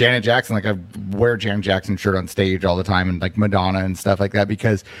Perry and Janet Jackson. Like I wear Janet Jackson shirt on stage all the time, and like Madonna and stuff like that,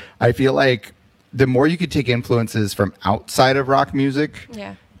 because I feel like the more you could take influences from outside of rock music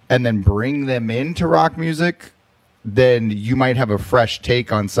and then bring them into rock music, then you might have a fresh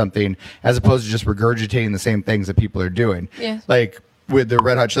take on something as opposed to just regurgitating the same things that people are doing. Yeah. Like with the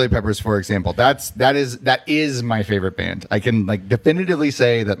Red Hot Chili Peppers, for example, that is my favorite band. I can like definitively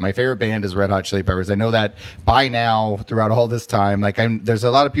say that my favorite band is Red Hot Chili Peppers. I know that by now throughout all this time. Like there's a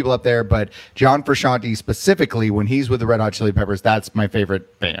lot of people up there, but John Frusciante specifically, when he's with the Red Hot Chili Peppers, that's my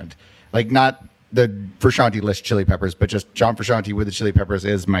favorite band. Like not the Frusciante list Chili Peppers, but just John Frusciante with the Chili Peppers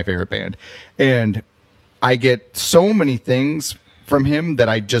is my favorite band. And I get so many things from him that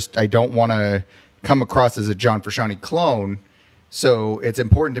I don't want to come across as a John Frusciante clone. So it's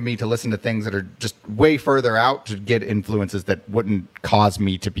important to me to listen to things that are just way further out to get influences that wouldn't cause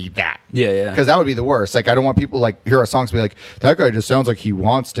me to be that. Yeah. Because that would be the worst. Like, I don't want people like hear our songs and be like, that guy just sounds like he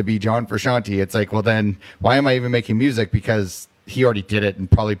wants to be John Frusciante. It's like, well, then why am I even making music? Because he already did it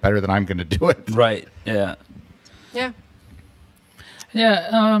and probably better than I'm going to do it. Right. Yeah. Yeah.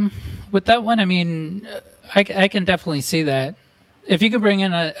 Yeah. With that one, I mean, I can definitely see that. If you could bring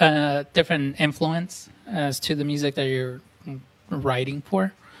in a different influence as to the music that you're writing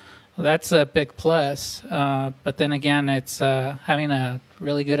for, well, that's a big plus. But then again, it's having a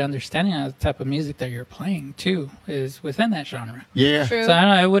really good understanding of the type of music that you're playing too is within that genre. Yeah. True. So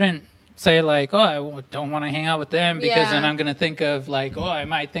I wouldn't say like, oh, I don't want to hang out with them because then I'm going to think of like, oh, I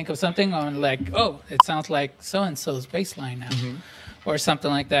might think of something on like, oh, it sounds like so-and-so's bass line now. Mm-hmm. Or something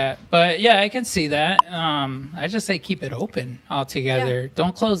like that. But yeah, I can see that. I just say keep it open altogether. Yeah.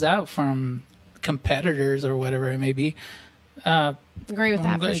 Don't close out from competitors or whatever it may be. Agree with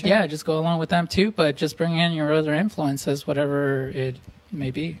that for sure. Yeah, just go along with them too, but just bring in your other influences, whatever it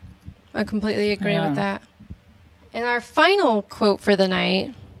may be. I completely agree with that. And our final quote for the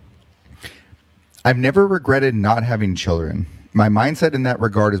night. I've never regretted not having children. My mindset in that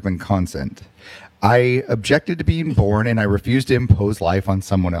regard has been constant. I objected to being born, and I refused to impose life on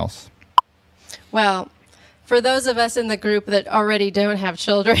someone else. Well, for those of us in the group that already don't have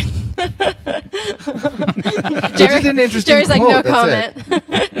children, Jerry's an interesting Jerry's like, quote, no that's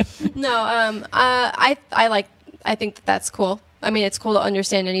comment. No, I think that's cool. I mean, it's cool to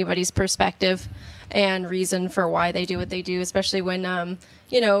understand anybody's perspective and reason for why they do what they do, especially when,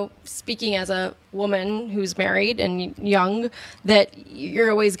 speaking as a woman who's married and young, that you're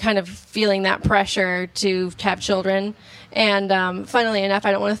always kind of feeling that pressure to have children. And funnily enough,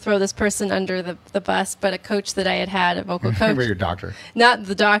 I don't want to throw this person under the bus, but a coach that I had, a vocal coach. Maybe your doctor. Not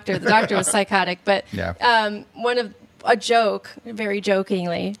the doctor. The doctor was psychotic, but Yeah. a joke, very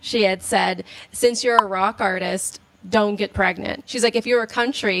jokingly, she had said, since you're a rock artist, don't get pregnant. She's like, if you were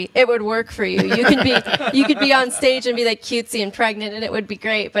country, it would work for you. You could be on stage and be like cutesy and pregnant, and it would be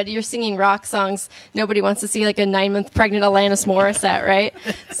great. But you're singing rock songs. Nobody wants to see like a 9-month pregnant Alanis Morissette, right?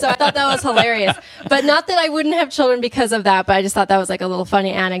 So I thought that was hilarious. But not that I wouldn't have children because of that, but I just thought that was like a little funny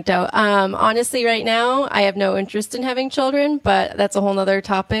anecdote. Honestly, right now, I have no interest in having children, but that's a whole nother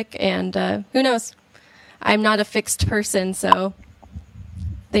topic. And who knows? I'm not a fixed person, so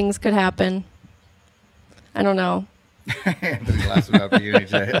things could happen. I don't know. Anthony laughs about being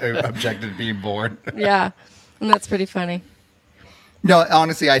objected to being born. Yeah, and that's pretty funny. No,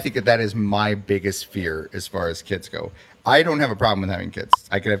 honestly, I think that is my biggest fear as far as kids go. I don't have a problem with having kids.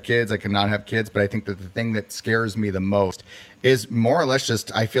 I could have kids, I could not have kids, but I think that the thing that scares me the most is more or less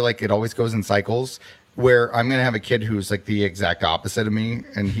just, I feel like it always goes in cycles, where I'm going to have a kid who's like the exact opposite of me.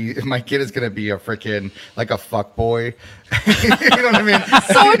 And my kid is going to be a freaking, like a fuck boy. You know what I mean?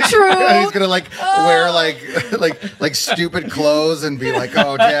 So true. And he's going to wear like stupid clothes and be like,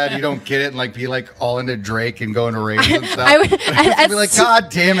 oh, Dad, you don't get it. And like be like all into Drake and going to raves and stuff. I would be like, God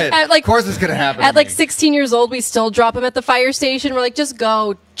damn it. Of course it's going to happen. At like 16 years old, we still drop him at the fire station. We're like, just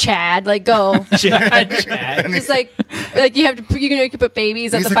go, Chad. Like, go. Chad. Just like you have to, you can put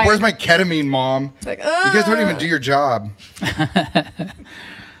babies at He's the like, fire. where's my ketamine, Mom? It's like, You guys don't even do your job.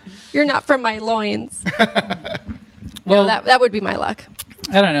 You're not from my loins. Well, that would be my luck.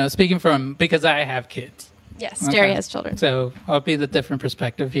 I don't know. Speaking from, because I have kids. Yes, Jerry Okay. has children. So I'll be the different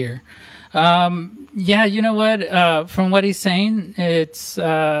perspective here. Yeah, you know what? From what he's saying, it's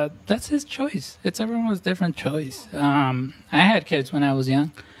that's his choice. It's everyone's different choice. I had kids when I was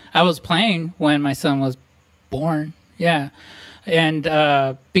young. I was playing when my son was born. Yeah. And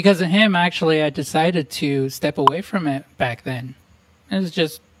because of him, actually, I decided to step away from it back then. It was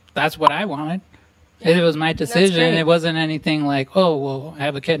just, that's what I wanted. It was my decision. great. It wasn't anything like, oh, well, I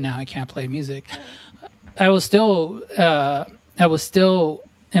have a kid now. I can't play music. I was still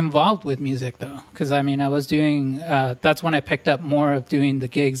involved with music, though. Because, I mean, I was doing, that's when I picked up more of doing the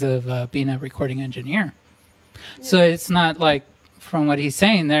gigs of being a recording engineer. Yeah. So it's not like, from what he's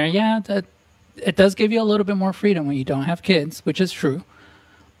saying there, yeah, that it does give you a little bit more freedom when you don't have kids, which is true.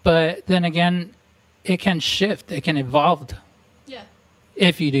 But then again, it can shift. It can evolve. Yeah.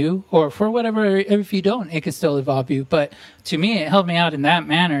 If you do, or for whatever, if you don't, it can still evolve you. But to me, it helped me out in that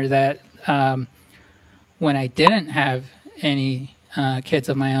manner that when I didn't have any kids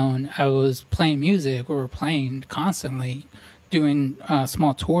of my own, I was playing music or playing constantly, doing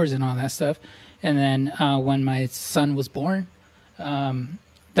small tours and all that stuff. And then when my son was born,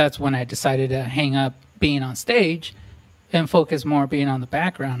 that's when I decided to hang up being on stage and focus more being on the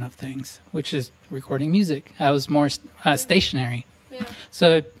background of things, which is recording music. I was more stationary. Yeah.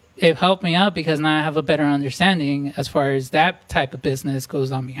 So it helped me out because now I have a better understanding as far as that type of business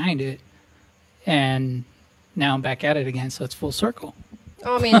goes on behind it. And now I'm back at it again, so it's full circle.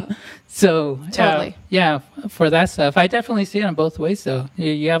 Oh, I mean, so totally. Yeah, for that stuff, I definitely see it in both ways, though.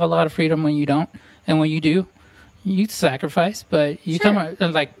 You have a lot of freedom when you don't, and when you do, you sacrifice, but you Sure.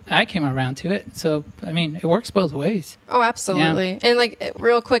 I came around to it. So, I mean, it works both ways. Oh, absolutely. Yeah. And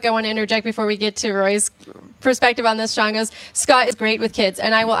real quick, I want to interject before we get to Roy's perspective on this. Sean goes, Scott is great with kids.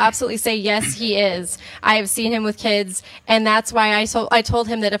 And I will absolutely say, yes, he is. I have seen him with kids. And that's why I told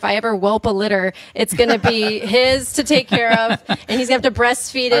him that if I ever whelp a litter, it's going to be his to take care of. And he's going to have to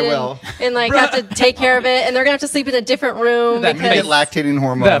breastfeed it and have to take care of it. And they're going to have to sleep in a different room. That because get lactating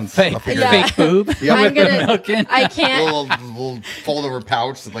hormones. Fake boob. Yeah. I'm gonna, I can't. Little fold over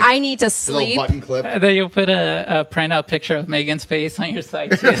pouch. I need to sleep. Little button clip. Then you'll put a printout picture of Megan's face on your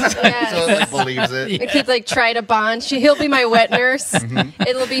site too. Yes. So it believes it. The kid's try to bond. He'll be my wet nurse. Mm-hmm.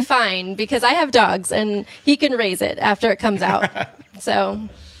 It'll be fine because I have dogs and he can raise it after it comes out. So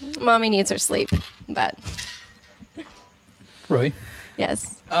mommy needs her sleep. But Roy?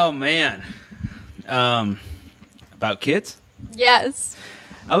 Yes. Oh man. About kids? Yes.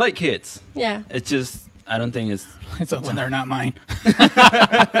 I like kids. Yeah. It's just I don't think it's. So when they're not mine.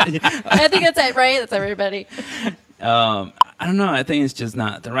 I think that's it, right? That's everybody. I don't know. I think it's just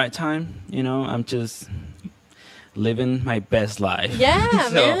not the right time. You know, I'm just living my best life. Yeah,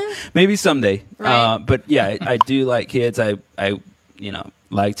 So man. maybe someday. Right. But yeah, I do like kids. I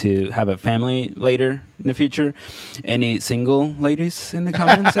like to have a family later in the future. Any single ladies in the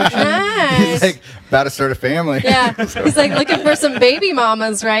comment section? Nice. He's like about to start a family. Yeah, he's like looking for some baby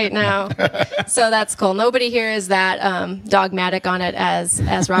mamas right now. So that's cool. Nobody here is that dogmatic on it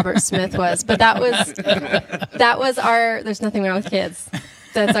as Robert Smith was, but that was our. There's nothing wrong with kids.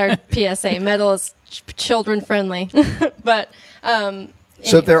 That's our PSA. Metal is children friendly, but.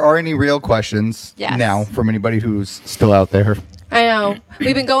 So if there are any real questions Yes. now from anybody who's still out there, I know.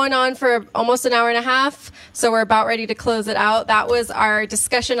 We've been going on for almost an hour and a half, so we're about ready to close it out. That was our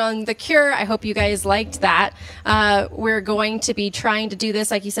discussion on The Cure. I hope you guys liked that. We're going to be trying to do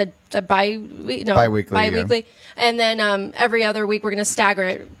this, like you said, bi-weekly. Bi-weekly. And then every other week, we're going to stagger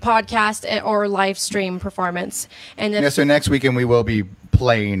it, podcast or live stream performance. And if, yeah. So next weekend we will be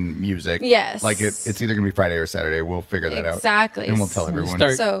playing music. Yes. Like it's either gonna be Friday or Saturday. We'll figure that out. Exactly. And we'll tell everyone.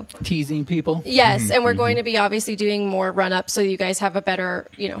 Start So- teasing people. Yes, and we're going to be obviously doing more run-up so you guys have a better,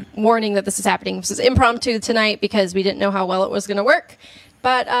 warning that this is happening. This is impromptu tonight because we didn't know how well it was going to work.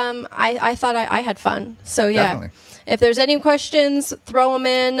 But I thought I had fun. So, yeah. Definitely. If there's any questions, throw them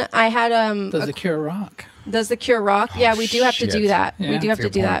in. I had Does the Cure rock? Does the Cure rock? Yeah, we do have to shit. do that. Yeah. We do have to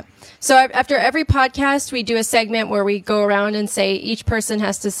That's a do good that. So after every podcast, we do a segment where we go around and say each person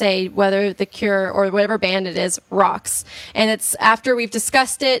has to say whether the Cure or whatever band it is rocks. And it's after we've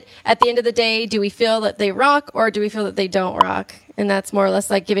discussed it. At the end of the day, do we feel that they rock or do we feel that they don't rock? And that's more or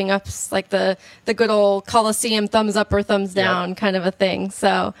less like giving us like the good old Coliseum thumbs up or thumbs down kind of a thing.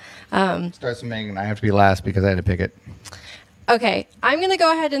 So Starts with Megan. I have to be last because I had to pick it. okay, I'm going to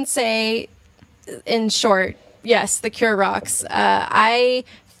go ahead and say, in short, yes, The Cure rocks. I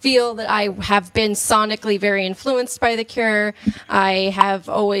feel that I have been sonically very influenced by The Cure. I've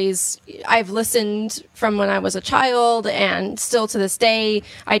listened from when I was a child and still to this day,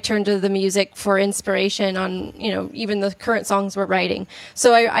 I turn to the music for inspiration on, even the current songs we're writing.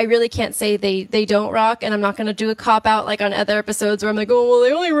 So I really can't say they don't rock, and I'm not going to do a cop out like on other episodes where I'm like, oh, well,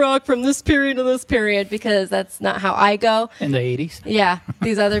 they only rock from this period to this period, because that's not how I go. In the 80s? Yeah,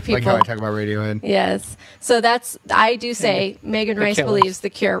 these other people. Like how I talk about Radiohead. Yes. So I do say Megan The Rice Killers. believes The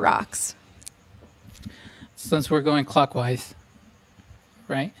Cure rocks. Since we're going clockwise.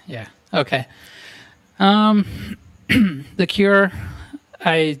 Right? Yeah. Okay. The Cure,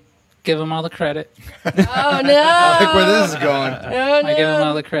 I give them all the credit. Oh, no. I like where this is going. Oh, no. I give them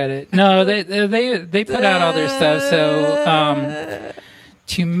all the credit. No, they put out all their stuff. So,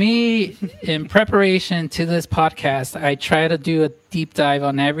 to me, in preparation to this podcast, I try to do a deep dive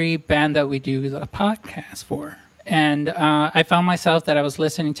on every band that we do the podcast for. And I found myself that I was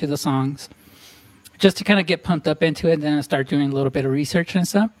listening to the songs just to kind of get pumped up into it, and then I start doing a little bit of research and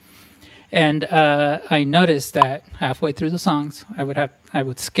stuff. And I noticed that halfway through the songs, I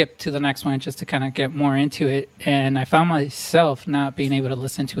would skip to the next one just to kind of get more into it. And I found myself not being able to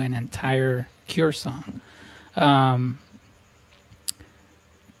listen to an entire Cure song.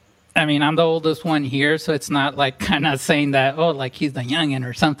 I mean, I'm the oldest one here, so it's not like kind of saying that, oh, like he's the youngin'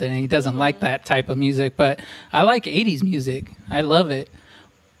 or something, and he doesn't like that type of music. But I like 80s music. I love it.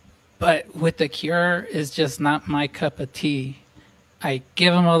 But with The Cure, it's just not my cup of tea. I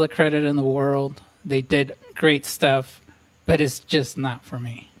give them all the credit in the world. They did great stuff, but it's just not for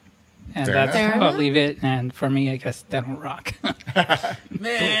me. And Fair that's enough. how I'll leave it. And for me, I guess they don't rock.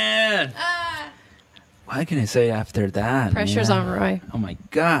 Man. What can I say after that? Pressure's man? on Roy. Oh my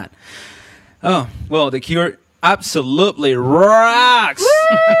God. Oh, well, The Cure absolutely rocks.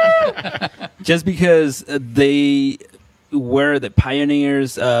 Just because they were the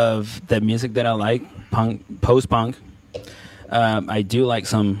pioneers of the music that I like, punk, post-punk. I do like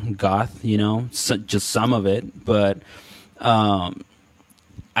some goth, just some of it, but I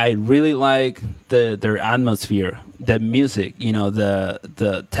really like their atmosphere, the music,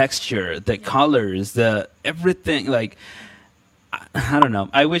 the texture, the colors, the everything. Like, I don't know.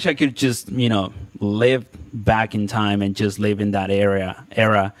 I wish I could just, live back in time and just live in that era,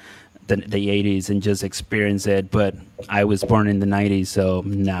 the 80s, and just experience it. But I was born in the 90s, so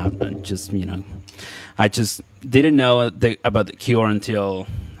I just didn't know about The Cure until,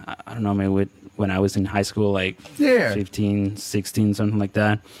 I don't know, maybe when I was in high school, like 15, 16, something like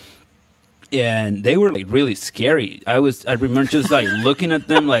that. And they were like really scary. I remember just like looking at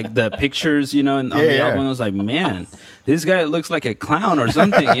them, like the pictures, on the album. I was like, man, this guy looks like a clown or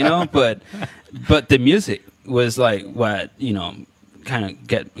something, But the music was like what, kind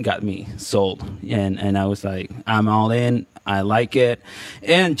of got me sold, and I was like, I'm all in. I like it,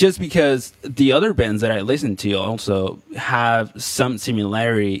 and just because the other bands that I listen to also have some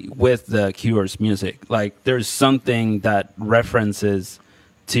similarity with the Cure's music, like there's something that references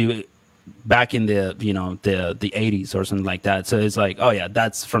to back in the the 80s or something like that. So it's like, oh yeah,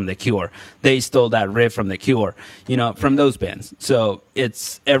 that's from the Cure. They stole that riff from the Cure, from those bands. So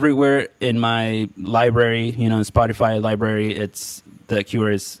it's everywhere in my library, Spotify library. It's the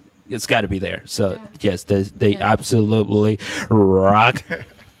Cure it's got to be there. So yes, they absolutely rock.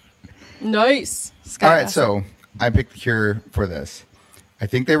 Nice. All right, so I picked the Cure for this. I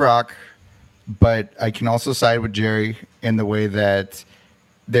think they rock, but I can also side with Jerry in the way that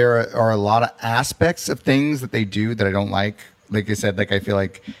there are a lot of aspects of things that they do that I don't like. Like I said, I feel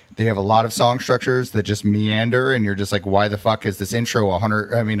like they have a lot of song structures that just meander, and you're just like, why the fuck is this intro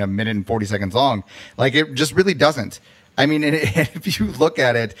a minute and 40 seconds long? Like, it just really doesn't. I mean, and if you look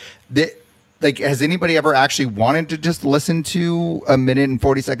at it, has anybody ever actually wanted to just listen to a minute and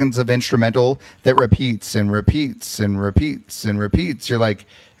 40 seconds of instrumental that repeats and repeats and repeats and repeats? You're like,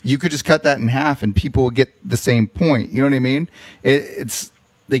 you could just cut that in half and people would get the same point. You know what I mean? It's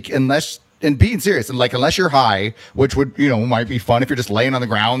like, unless you're high, which would, might be fun if you're just laying on the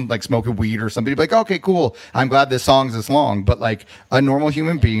ground, like smoking weed or something. You'd be like, okay, cool. I'm glad this song's this long. But like a normal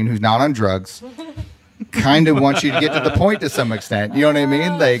human being who's not on drugs kind of wants you to get to the point to some extent. You know what I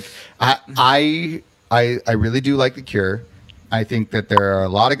mean? Like I really do like The Cure. I think that there are a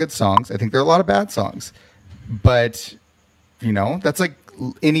lot of good songs. I think there are a lot of bad songs. But, that's like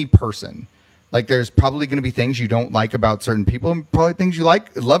any person. Like, there's probably going to be things you don't like about certain people and probably things you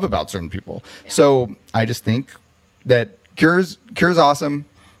love about certain people. Yeah. So I just think that Cure's awesome.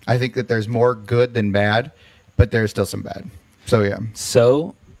 I think that there's more good than bad, but there's still some bad. So, yeah.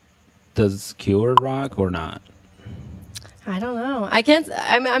 So does Cure rock or not? I don't know.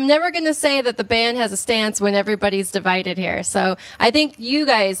 I'm never going to say that the band has a stance when everybody's divided here. So I think you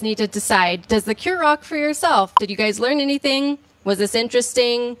guys need to decide, does the Cure rock for yourself? Did you guys learn anything? Was this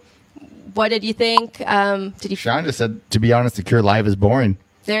interesting? What did you think? Sean just said, to be honest, The Cure live is boring.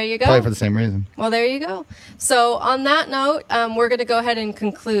 There you go. Probably for the same reason. Well, there you go. So on that note, we're going to go ahead and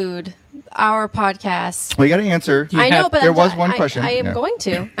conclude our podcast. Well, you got to answer. I know, but there was one question. I am going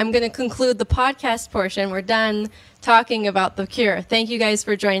to. I'm going to conclude the podcast portion. We're done talking about The Cure. Thank you guys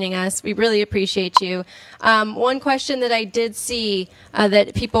for joining us. We really appreciate you. One question that I did see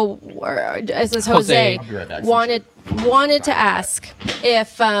that people were, as was Jose, wanted to ask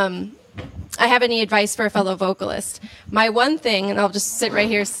if I have any advice for a fellow vocalist. My one thing, and I'll just sit right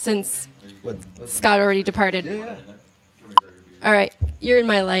here since Scott already departed. All right, you're in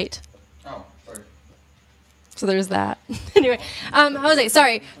my light. Oh, sorry. So there's that. Anyway, Jose,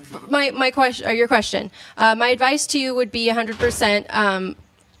 sorry. My question, or your question. My advice to you would be 100%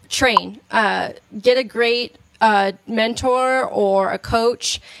 train. Get a great mentor or a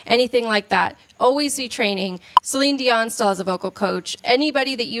coach, anything like that. Always be training. Celine Dion still has a vocal coach.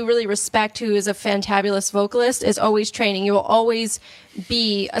 Anybody that you really respect who is a fantabulous vocalist is always training. You will always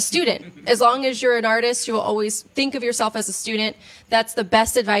be a student. As long as you're an artist, you will always think of yourself as a student. That's the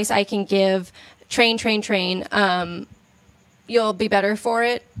best advice I can give. Train, train, train. You'll be better for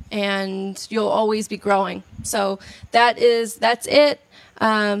it, and you'll always be growing. So that's it.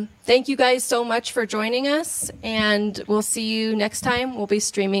 Thank you guys so much for joining us, and we'll see you next time. We'll be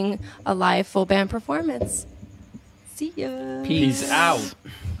streaming a live full band performance. See ya. Peace out.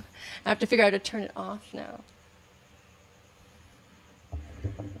 I have to figure out how to turn it off now.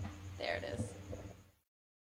 There it is.